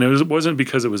 And it wasn't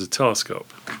because it was a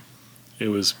telescope. It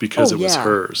was because it was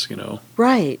hers,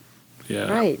 Right. Yeah.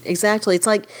 Right. Exactly. It's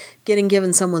like getting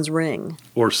given someone's ring.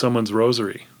 Or someone's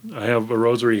rosary. I have a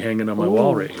rosary hanging on my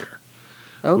wall right here.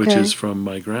 Okay. Which is from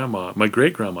my grandma, my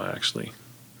great grandma, actually.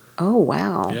 Oh,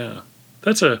 wow. Yeah.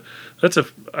 That's a,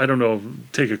 I don't know,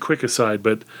 take a quick aside,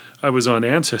 but I was on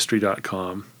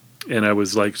Ancestry.com and I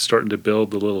was like starting to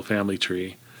build the little family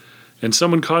tree. And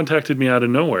someone contacted me out of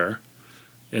nowhere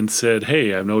and said,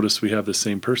 hey, I've noticed we have the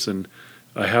same person.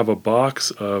 I have a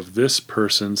box of this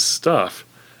person's stuff.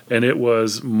 And it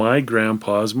was my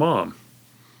grandpa's mom.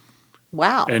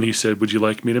 Wow. And he said, would you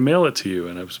like me to mail it to you?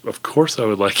 And I was, of course I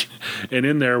would like it. And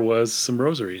in there was some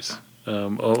rosaries,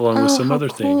 along with some other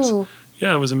things.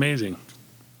 Yeah, it was amazing.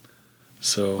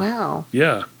 So, wow.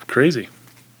 Yeah, crazy.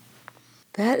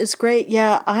 That is great.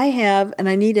 Yeah, I have, and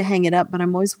I need to hang it up, but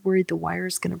I'm always worried the wire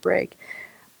is going to break.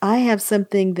 I have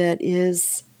something that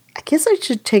is, I guess I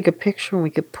should take a picture and we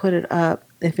could put it up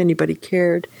if anybody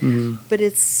cared. But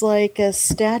it's like a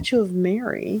statue of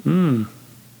Mary.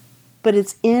 But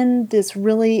it's in this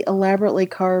really elaborately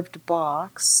carved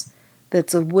box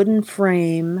that's a wooden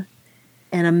frame.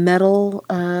 and a metal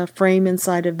frame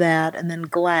inside of that, and then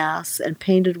glass, and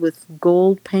painted with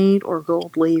gold paint or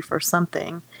gold leaf or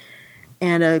something,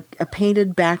 and a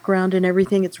painted background and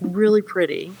everything. It's really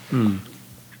pretty.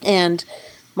 And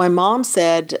my mom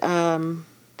said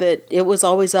that it was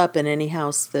always up in any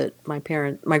house that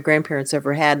my grandparents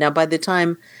ever had. Now, by the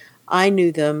time I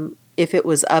knew them, if it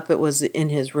was up, it was in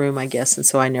his room, I guess, and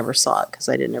so I never saw it because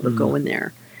I didn't ever go in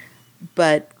there.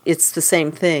 But it's the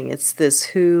same thing. It's this: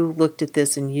 who looked at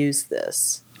this and used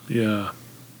this? Yeah.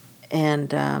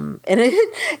 And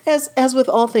it, as with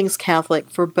all things Catholic,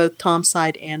 for both Tom's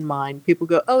side and mine, people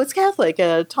go, "Oh, it's Catholic.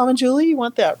 Tom and Julie, you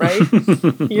want that, right?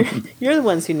 you're the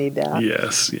ones who need that."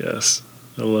 Yes, yes.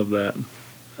 I love that.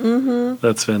 Mm-hmm.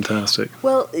 That's fantastic.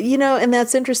 Well, and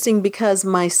that's interesting because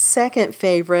my second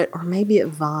favorite, or maybe it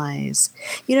vies,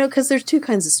 because there's two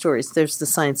kinds of stories. There's the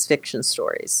science fiction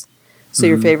stories. So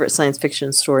your favorite science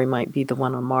fiction story might be the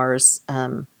one on Mars,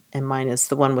 and mine is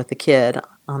the one with the kid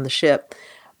on the ship.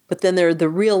 But then there are the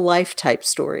real life type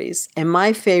stories. And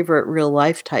my favorite real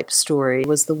life type story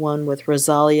was the one with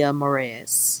Rosalia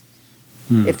Moraes,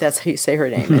 if that's how you say her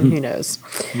name, and who knows.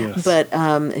 Yes. But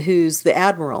who's the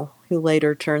admiral who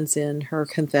later turns in her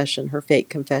confession, her fake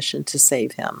confession, to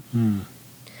save him.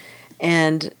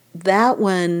 And that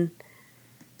one,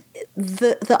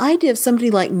 the idea of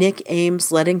somebody like Nick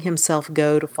Ames letting himself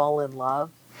go to fall in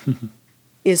love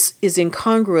is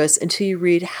incongruous until you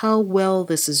read how well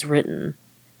this is written,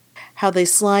 how they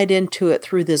slide into it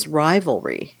through this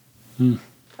rivalry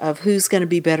of who's going to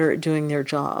be better at doing their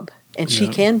job. And she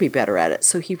can be better at it,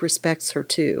 so he respects her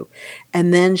too.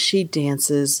 And then she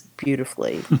dances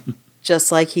beautifully,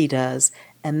 just like he does.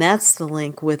 And that's the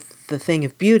link with the thing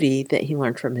of beauty that he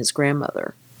learned from his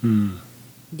grandmother.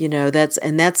 That's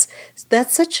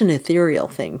such an ethereal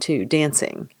thing too,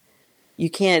 dancing.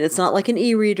 It's not like an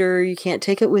e-reader, you can't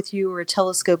take it with you, or a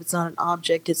telescope. It's not an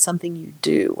object, it's something you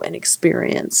do and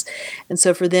experience. And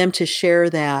so for them to share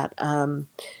that,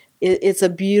 it's a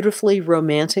beautifully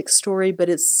romantic story, but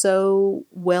it's so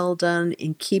well done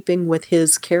in keeping with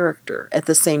his character at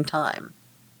the same time.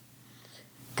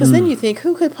 Because then you think,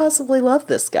 who could possibly love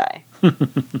this guy?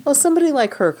 Well, somebody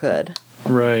like her could.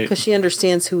 Right. Because she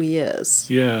understands who he is.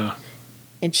 Yeah.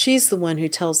 And she's the one who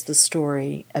tells the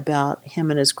story about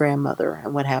him and his grandmother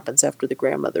and what happens after the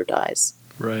grandmother dies.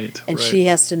 Right. And she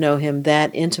has to know him that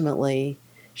intimately.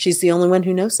 She's the only one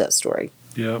who knows that story.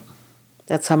 Yep.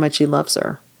 That's how much he loves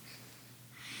her.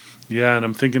 Yeah, and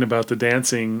I'm thinking about the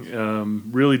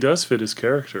dancing really does fit his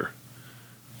character.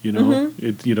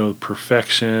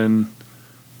 Perfection.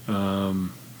 I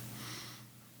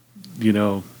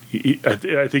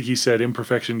think he said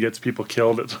imperfection gets people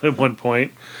killed at one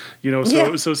point.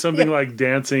 So something like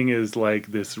dancing is like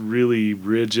this really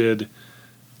rigid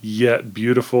yet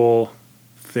beautiful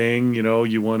thing.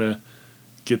 You want to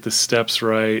get the steps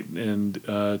right, and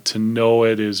to know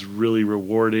it is really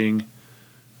rewarding.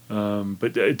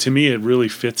 But to me, it really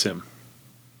fits him.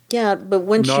 Yeah, but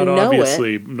once not you know not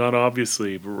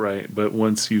obviously, right? But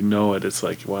once you know it, it's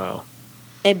like, wow.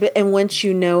 And once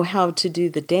you know how to do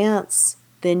the dance,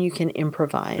 then you can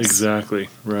improvise. Exactly,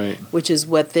 right. Which is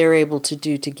what they're able to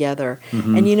do together.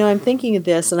 And I'm thinking of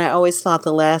this, and I always thought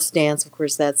The Last Dance, of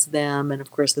course, that's them, and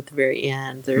of course at the very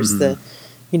end, there's the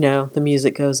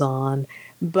music goes on.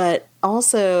 But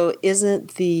also,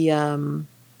 isn't the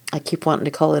I keep wanting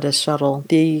to call it a shuttle.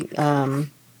 The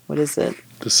what is it?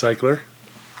 The cycler.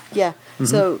 Yeah.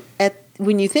 So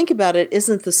when you think about it,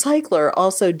 isn't the cycler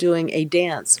also doing a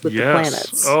dance with the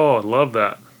planets? Oh, I love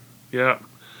that. Yeah.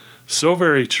 So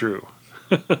very true.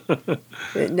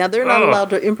 Now they're not allowed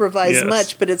to improvise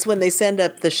much, but it's when they send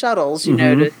up the shuttles,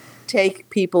 to take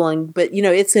people but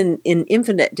it's in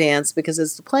infinite dance, because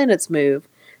as the planets move,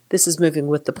 this is moving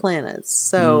with the planets.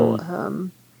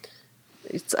 So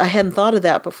I hadn't thought of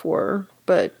that before,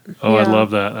 but I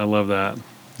love that. I love that.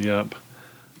 Yep.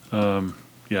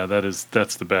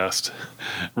 That's the best.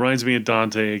 Reminds me of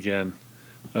Dante again.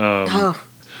 So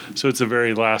it's the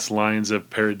very last lines of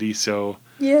Paradiso.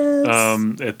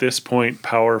 Yes. At this point,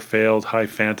 power failed high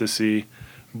fantasy,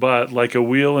 but like a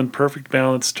wheel in perfect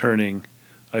balance turning,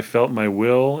 I felt my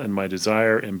will and my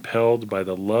desire impelled by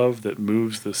the love that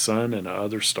moves the sun and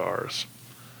other stars.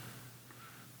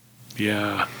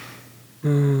 Yeah.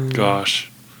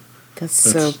 Gosh. That's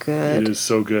so good. It is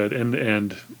so good. And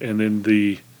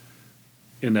in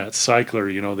that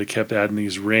cycler, they kept adding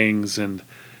these rings, and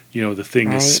the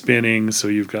thing is spinning, so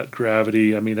you've got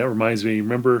gravity. I mean, that reminds me,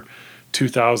 remember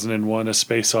 2001: A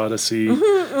Space Odyssey?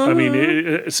 I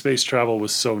mean, space travel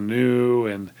was so new,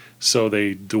 and so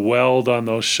they dwelled on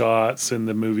those shots in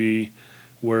the movie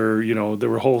where there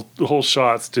were whole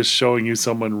shots just showing you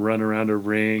someone run around a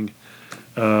ring.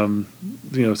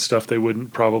 Stuff they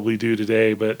wouldn't probably do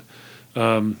today, but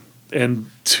and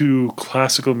to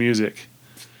classical music.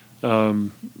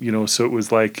 So it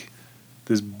was like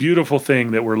this beautiful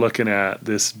thing that we're looking at,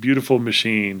 this beautiful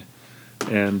machine,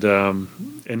 and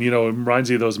it reminds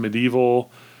you of those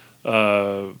medieval.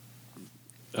 What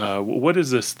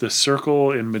is this? The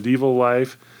circle in medieval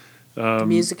life. The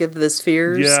music of the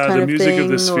spheres. Yeah, kind the of music thing, of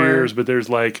the spheres. But there's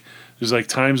like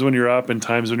times when you're up and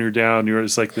times when you're down.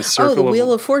 It's like the circle. Oh, the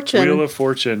Wheel of Fortune. Wheel of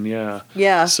Fortune. Yeah.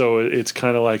 Yeah. So it's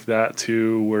kind of like that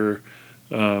too, where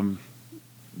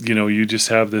you just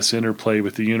have this interplay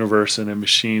with the universe and a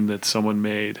machine that someone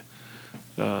made.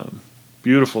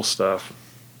 Beautiful stuff.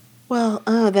 Well,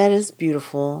 that is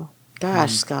beautiful.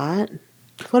 Gosh, Scott,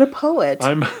 what a poet!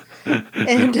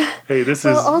 And hey, this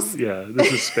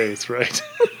is space, right?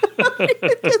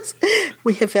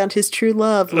 We have found his true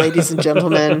love, ladies and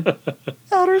gentlemen.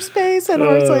 Outer space and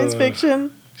our science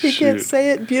fiction. You can't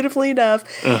say it beautifully enough.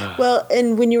 Well,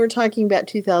 and when you were talking about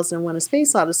 2001: A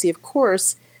Space Odyssey, of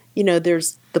course,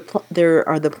 there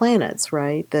are the planets,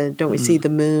 right? Don't we see the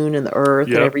moon and the Earth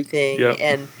and everything? Yep.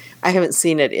 And I haven't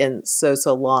seen it in so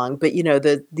long, but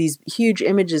these huge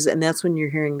images, and that's when you're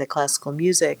hearing the classical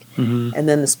music, and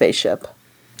then the spaceship.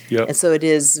 Yep. And so it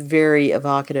is very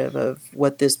evocative of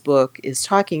what this book is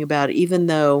talking about, even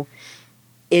though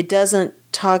it doesn't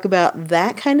talk about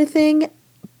that kind of thing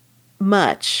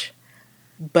much.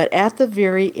 But at the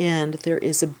very end, there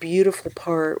is a beautiful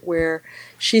part where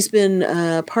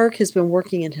Park has been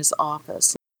working in his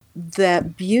office.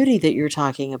 That beauty that you're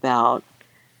talking about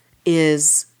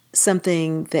is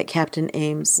something that Captain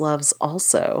Ames loves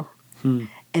also.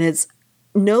 And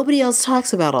nobody else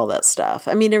talks about all that stuff.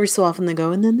 I mean, every so often they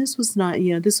go, and then this was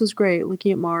this was great,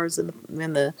 looking at Mars and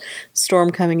the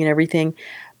storm coming and everything.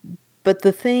 But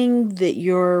the thing that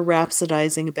you're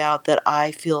rhapsodizing about that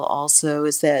I feel also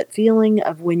is that feeling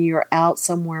of when you're out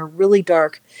somewhere really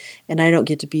dark, and I don't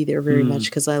get to be there very much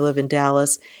because I live in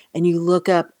Dallas, and you look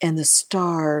up and the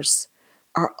stars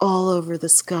are all over the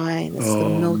sky, and it's the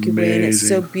Milky Way, and it's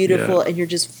so beautiful, and you're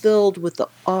just filled with the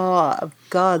awe of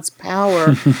God's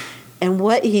power and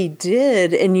what he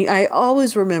did. And I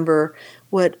always remember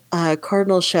what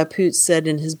Cardinal Chaput said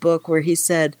in his book, where he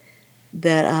said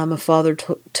that a father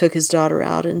took his daughter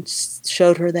out and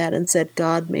showed her that and said,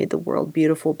 God made the world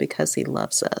beautiful because he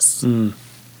loves us.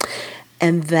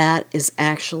 And that is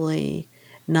actually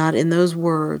not in those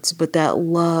words, but that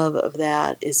love of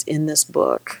that is in this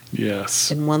book.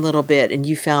 Yes. In one little bit, and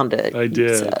you found it. I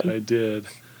did.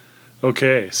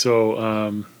 Okay,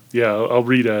 so I'll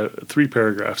read 3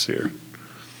 paragraphs here.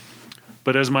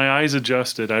 But as my eyes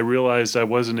adjusted, I realized I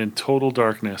wasn't in total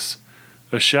darkness.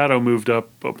 A shadow moved up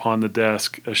upon the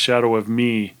desk, a shadow of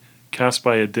me, cast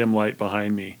by a dim light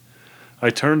behind me. I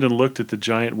turned and looked at the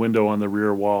giant window on the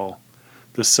rear wall.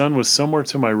 The sun was somewhere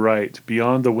to my right,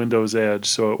 beyond the window's edge,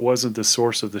 so it wasn't the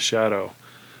source of the shadow.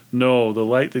 No, the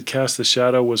light that cast the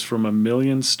shadow was from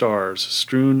 1,000,000 stars,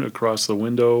 strewn across the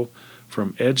window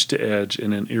from edge to edge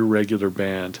in an irregular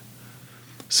band.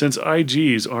 Since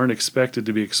IGs aren't expected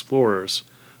to be explorers,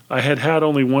 I had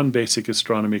only one basic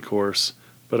astronomy course,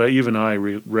 but I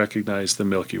recognized the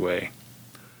Milky Way.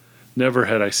 Never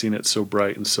had I seen it so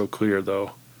bright and so clear,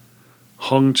 though.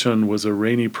 Hongchun was a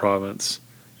rainy province,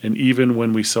 and even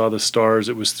when we saw the stars,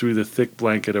 it was through the thick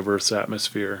blanket of Earth's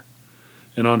atmosphere.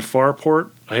 And on Farport,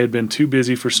 I had been too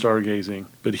busy for stargazing,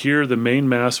 but here the main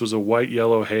mass was a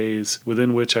white-yellow haze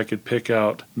within which I could pick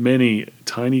out many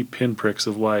tiny pinpricks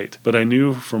of light, but I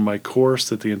knew from my course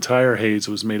that the entire haze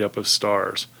was made up of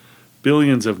stars.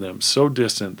 Billions of them, so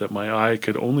distant that my eye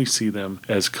could only see them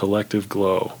as collective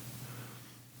glow.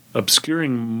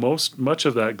 Obscuring much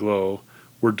of that glow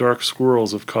were dark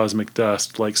swirls of cosmic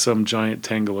dust, like some giant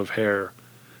tangle of hair.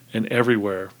 And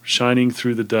everywhere, shining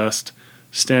through the dust,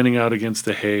 standing out against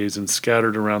the haze and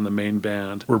scattered around the main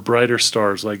band, were brighter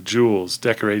stars like jewels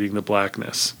decorating the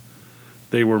blackness.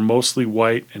 They were mostly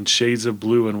white and shades of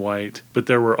blue and white, but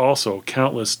there were also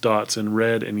countless dots in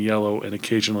red and yellow and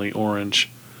occasionally orange.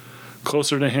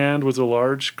 Closer to hand was a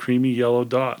large, creamy yellow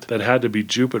dot. That had to be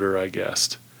Jupiter, I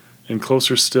guessed. And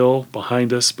closer still,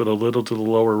 behind us but a little to the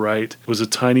lower right, was a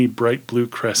tiny bright blue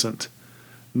crescent.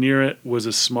 Near it was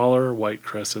a smaller white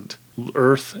crescent.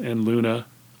 Earth and Luna,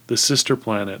 the sister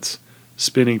planets,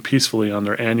 spinning peacefully on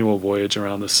their annual voyage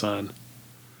around the sun.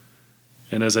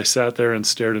 And as I sat there and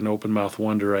stared in open-mouthed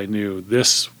wonder, I knew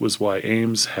this was why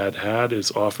Ames had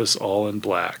his office all in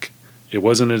black. It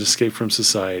wasn't an escape from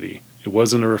society. It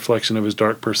wasn't a reflection of his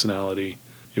dark personality.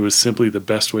 It was simply the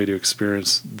best way to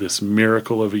experience this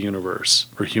miracle of a universe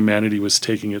where humanity was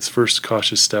taking its first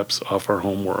cautious steps off our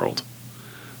home world.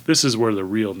 This is where the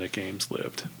real Nick Ames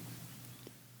lived.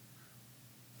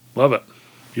 Love it.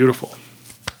 Beautiful.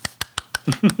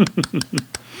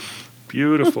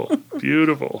 Beautiful.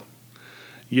 Beautiful.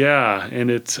 Yeah,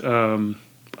 and it's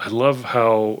I love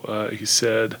how he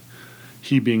said,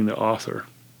 he being the author,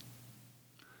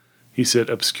 he said,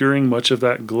 obscuring much of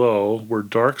that glow were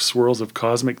dark swirls of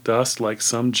cosmic dust like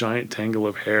some giant tangle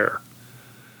of hair.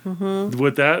 Mm-hmm.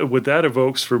 What that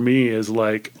evokes for me is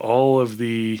like all of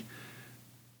the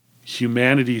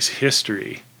humanity's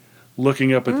history,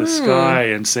 looking up at the sky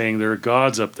and saying there are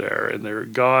gods up there, and there are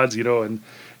gods, and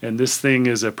this thing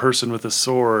is a person with a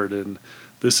sword, and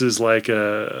this is like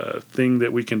a thing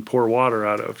that we can pour water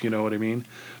out of, you know what I mean?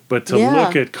 But to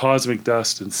look at cosmic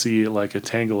dust and see it like a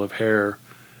tangle of hair,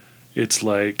 it's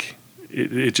like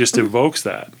it just evokes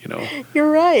that,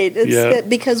 You're right. It's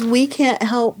because we can't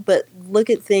help but look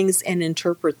at things and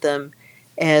interpret them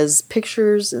as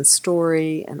pictures and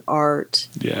story and art.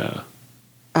 Yeah.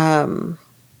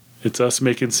 It's us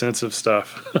making sense of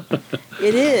stuff.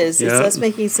 It is. It's us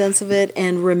making sense of it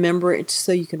and remember it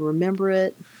so you can remember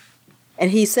it. And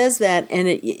he says that, and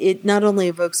it not only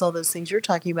evokes all those things you're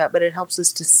talking about, but it helps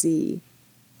us to see.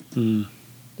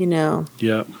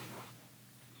 Yeah.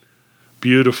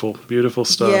 Beautiful, beautiful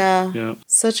stuff. Yeah.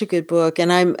 Such a good book.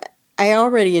 And I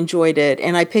already enjoyed it,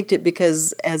 and I picked it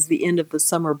because as the end of the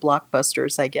summer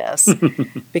blockbusters, I guess,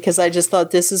 because I just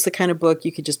thought this is the kind of book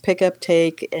you could just pick up,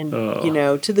 take, and,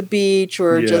 to the beach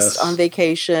or just on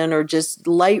vacation or just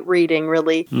light reading,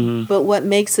 really. Mm-hmm. But what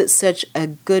makes it such a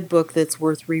good book that's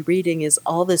worth rereading is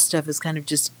all this stuff is kind of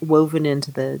just woven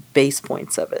into the base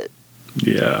points of it.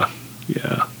 Yeah.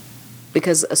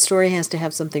 Because a story has to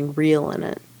have something real in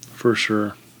it. For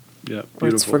sure. Yeah, beautiful. Or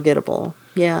it's forgettable.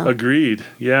 Yeah. Agreed.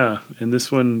 Yeah. And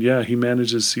this one,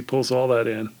 he pulls all that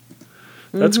in.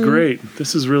 That's great.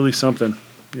 This is really something.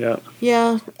 Yeah.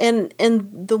 Yeah. And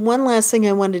the one last thing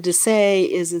I wanted to say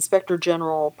is Inspector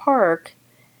General Park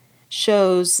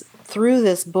shows through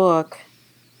this book,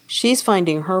 she's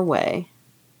finding her way.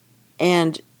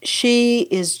 And she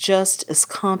is just as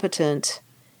competent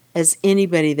as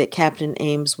anybody that Captain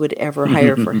Ames would ever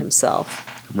hire for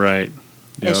himself. Right.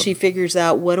 Yep. And she figures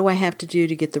out, what do I have to do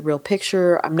to get the real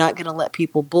picture? I'm not going to let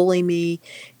people bully me.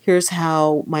 Here's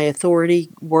how my authority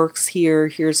works here.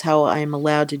 Here's how I'm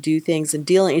allowed to do things and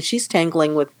dealing. And she's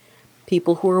tangling with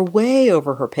people who are way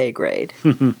over her pay grade.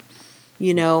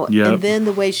 Yep. And then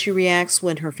the way she reacts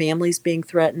when her family's being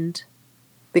threatened.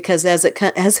 Because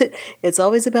it's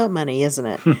always about money, isn't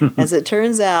it? As it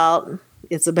turns out,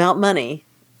 it's about money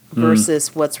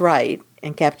versus what's right.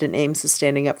 And Captain Ames is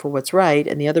standing up for what's right,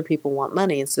 and the other people want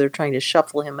money, and so they're trying to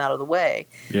shuffle him out of the way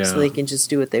so they can just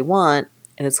do what they want,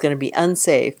 and it's going to be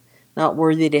unsafe, not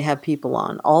worthy to have people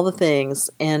on, all the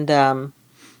things. And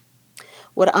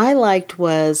what I liked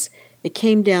was it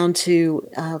came down to,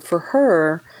 for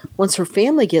her, once her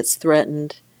family gets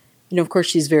threatened, of course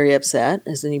she's very upset,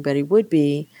 as anybody would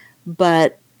be,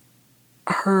 but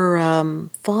her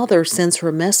father sends her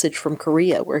a message from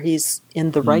Korea where he's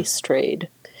in the rice trade.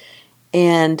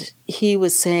 And he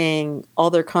was saying all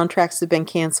their contracts have been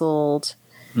canceled.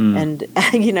 And,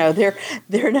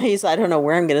 they're nice. I don't know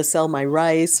where I'm going to sell my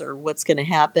rice or what's going to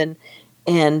happen.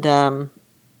 And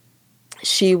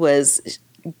she was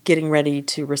getting ready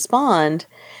to respond.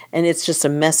 And it's just a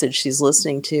message she's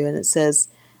listening to. And it says,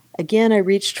 "Again, I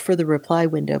reached for the reply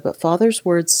window, but Father's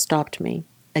words stopped me.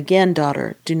 Again,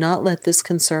 daughter, do not let this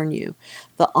concern you.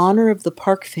 The honor of the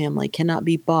Park family cannot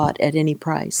be bought at any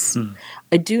price.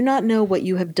 I do not know what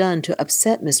you have done to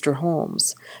upset Mr.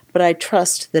 Holmes, but I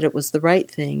trust that it was the right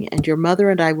thing, and your mother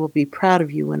and I will be proud of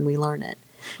you when we learn it.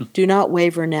 Do not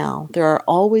waver now. There are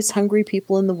always hungry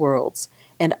people in the world,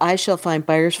 and I shall find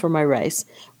buyers for my rice.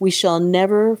 We shall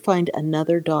never find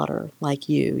another daughter like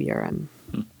you, Urim.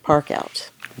 Park out."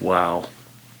 Wow.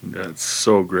 That's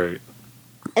so great.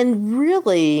 And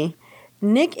really,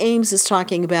 Nick Ames is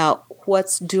talking about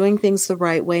what's doing things the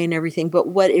right way and everything, but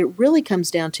what it really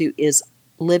comes down to is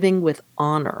living with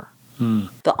honor.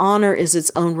 The honor is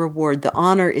its own reward. The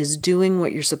honor is doing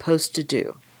what you're supposed to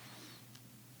do,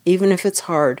 even if it's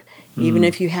hard, even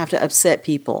if you have to upset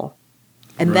people.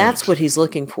 And that's what he's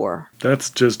looking for. That's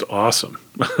just awesome.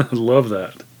 I love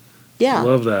that. Yeah.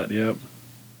 Love that, yep.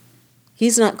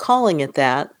 He's not calling it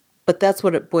that, but that's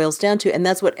what it boils down to. And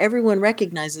that's what everyone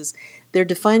recognizes. They're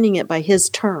defining it by his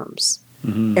terms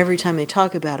every time they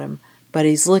talk about him. But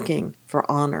he's looking for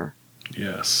honor.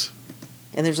 Yes.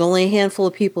 And there's only a handful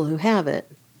of people who have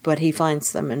it, but he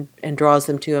finds them and draws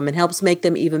them to him and helps make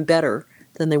them even better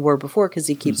than they were before because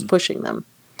he keeps pushing them.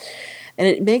 And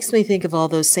it makes me think of all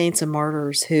those saints and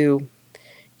martyrs who,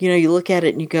 you look at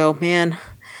it and you go, man,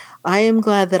 I am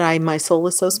glad that my soul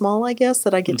is so small, I guess,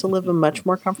 that I get to live a much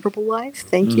more comfortable life.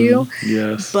 Thank you.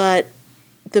 Yes. But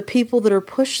the people that are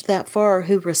pushed that far,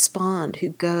 who respond, who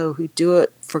go, who do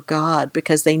it for God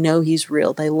because they know He's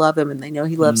real, they love Him, and they know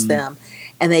He loves them,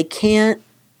 and they can't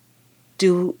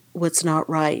do what's not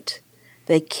right.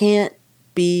 They can't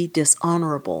be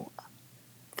dishonorable.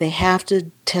 They have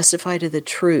to testify to the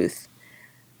truth.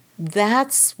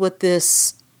 That's what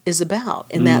this is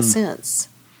about in that sense.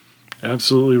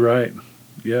 Absolutely right.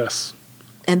 Yes.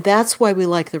 And that's why we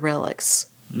like the relics.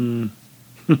 And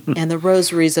the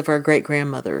rosaries of our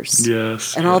great-grandmothers.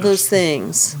 Yes. And all those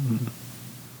things.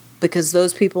 Because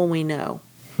those people we know.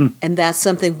 And that's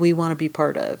something we want to be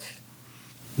part of.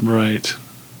 Right.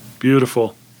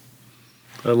 Beautiful.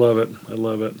 I love it. I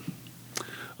love it.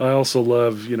 I also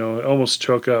love, I almost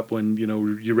choke up when,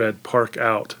 you read Park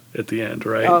Out at the end,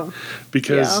 right? Oh,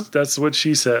 because that's what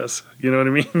she says. You know what I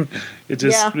mean? It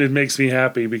just, it makes me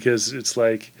happy because it's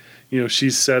like,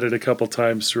 she's said it a couple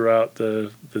times throughout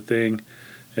the thing.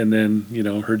 And then,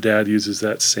 her dad uses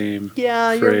that same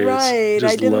phrase. You're right.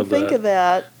 Just I didn't think of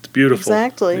that. It's beautiful.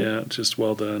 Exactly. Yeah, just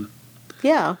well done.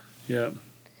 Yeah. Yeah.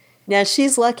 Now,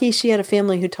 she's lucky she had a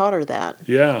family who taught her that.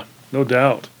 Yeah, no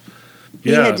doubt.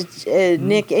 He had to,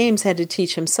 Nick Ames had to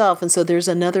teach himself, and so there's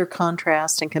another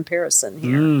contrast and comparison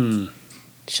here.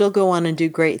 She'll go on and do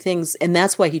great things, and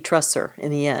that's why he trusts her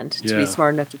in the end, to be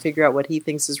smart enough to figure out what he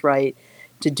thinks is right,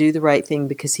 to do the right thing,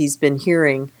 because he's been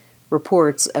hearing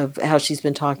reports of how she's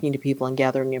been talking to people and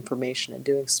gathering information and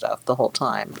doing stuff the whole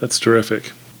time. That's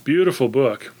terrific. Beautiful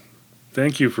book.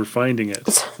 Thank you for finding it.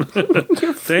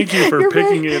 Thank you for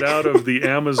picking it out of the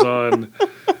Amazon.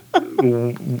 I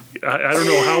don't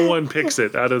know how one picks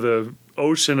it out of the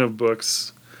ocean of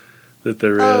books that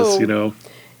there is,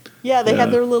 Yeah, they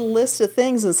have their little list of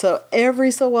things, and so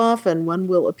every so often one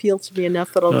will appeal to me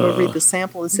enough that I'll go read the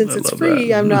sample. And since it's free,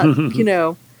 that. I'm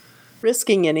not,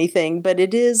 risking anything. But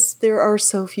there are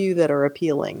so few that are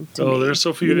appealing to me. There's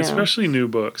so few, especially new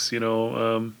books.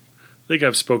 I think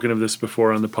I've spoken of this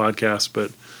before on the podcast,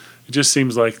 but it just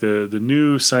seems like the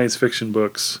new science fiction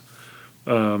books.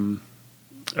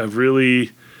 I've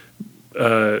really,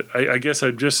 I guess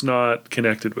I'm just not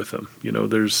connected with them.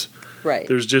 There's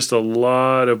just a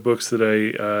lot of books that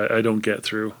I don't get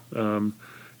through. And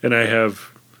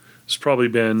it's probably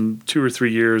been 2 or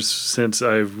 3 years since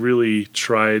I've really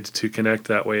tried to connect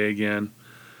that way again.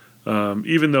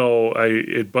 Even though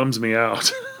it bums me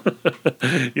out.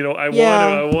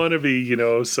 I want to be,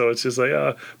 so it's just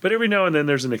like, but every now and then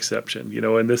there's an exception,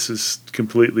 and this is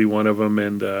completely one of them.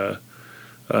 And,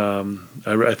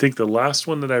 I think the last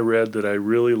one that I read that I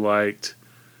really liked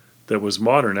that was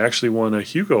modern, actually won a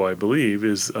Hugo, I believe,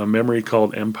 is A Memory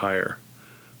Called Empire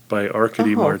by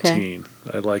Arkady Martine.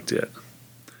 I liked it.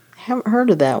 I haven't heard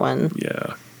of that one.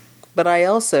 Yeah. But I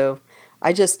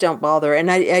just don't bother. And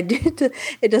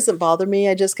it doesn't bother me.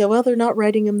 I just go, well, they're not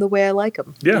writing them the way I like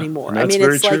them anymore. That's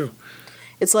very true.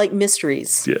 It's like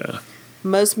mysteries. Yeah.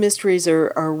 Most mysteries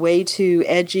are way too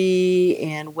edgy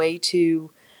and way too...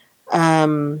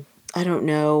 I don't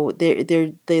know.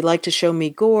 They like to show me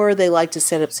gore. They like to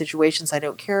set up situations I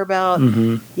don't care about.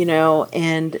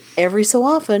 And every so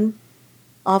often,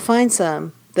 I'll find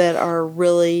some that are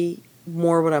really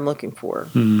more what I'm looking for.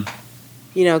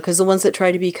 Because the ones that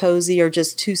try to be cozy are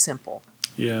just too simple.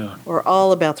 Yeah. Or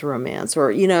all about the romance,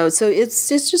 or so it's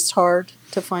just hard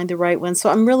to find the right one. So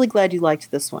I'm really glad you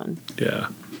liked this one. Yeah.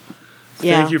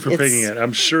 Thank you for picking it.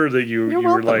 I'm sure that you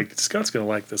were like, Scott's going to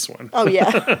like this one. Oh,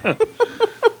 yeah.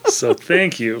 So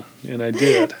thank you. And I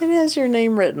did. It has your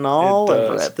name written all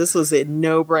over it. This was a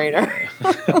no-brainer.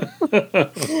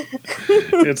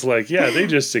 It's like, they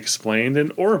just explained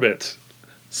an orbit.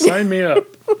 Sign me up.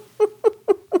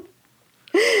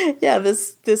 Yeah,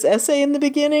 this essay in the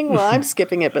beginning, well, I'm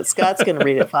skipping it, but Scott's going to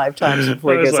read it 5 times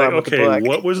before he goes on with the book.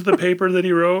 What was the paper that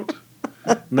he wrote?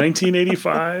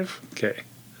 1985? Okay.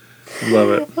 Love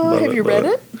it. Have you read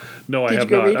it? No, I have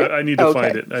not. I need to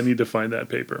find it. I need to find that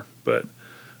paper. But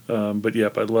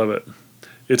yep, I love it.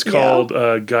 It's called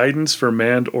Guidance for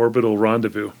Manned Orbital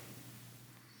Rendezvous.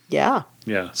 Yeah.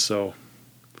 Yeah, so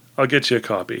I'll get you a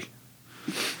copy.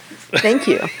 Thank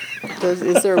you.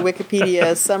 Is there a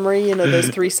Wikipedia summary? Those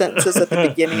 3 sentences at the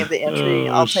beginning of the entry?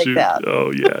 I'll take that.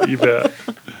 Oh, yeah, you bet.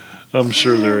 I'm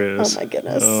sure there is. Oh, my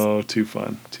goodness. Oh, too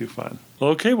fun.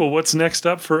 Okay, well, what's next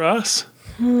up for us?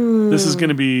 This is going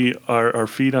to be our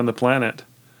feet on the planet,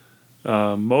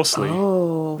 mostly.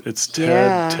 Oh, it's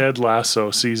Ted Lasso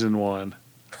season 1.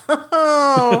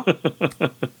 Oh,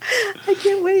 I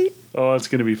can't wait. Oh, it's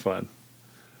going to be fun.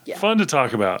 Yeah. Fun to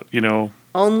talk about,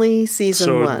 Only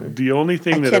season 1. The only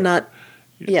thing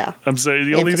Yeah. I'm saying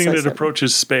the only thing Emphasize that that.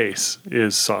 approaches space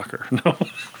is soccer. No.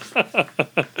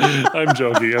 I'm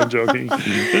joking.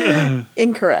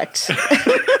 Incorrect.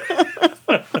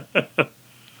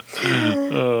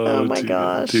 Oh my too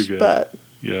gosh. Too good. But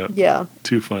Yeah. yeah.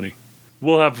 Too funny.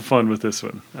 We'll have fun with this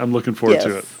one. I'm looking forward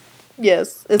to it.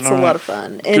 Yes, it's All a right. lot of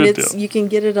fun. And Good it's deal. you can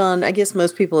get it on, I guess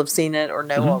most people have seen it or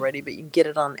know already, but you can get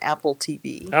it on Apple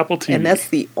TV. Apple TV. And that's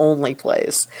the only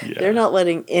place. Yeah. They're not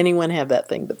letting anyone have that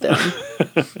thing but them.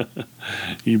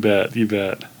 You bet.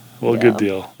 Well, Yeah. good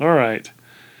deal. All right.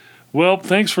 Well,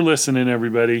 thanks for listening,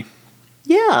 everybody.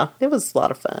 Yeah, it was a lot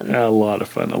of fun. A lot of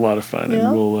fun. Yeah.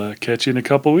 And we'll catch you in a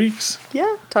couple weeks.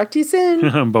 Yeah, talk to you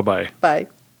soon. Bye-bye. Bye.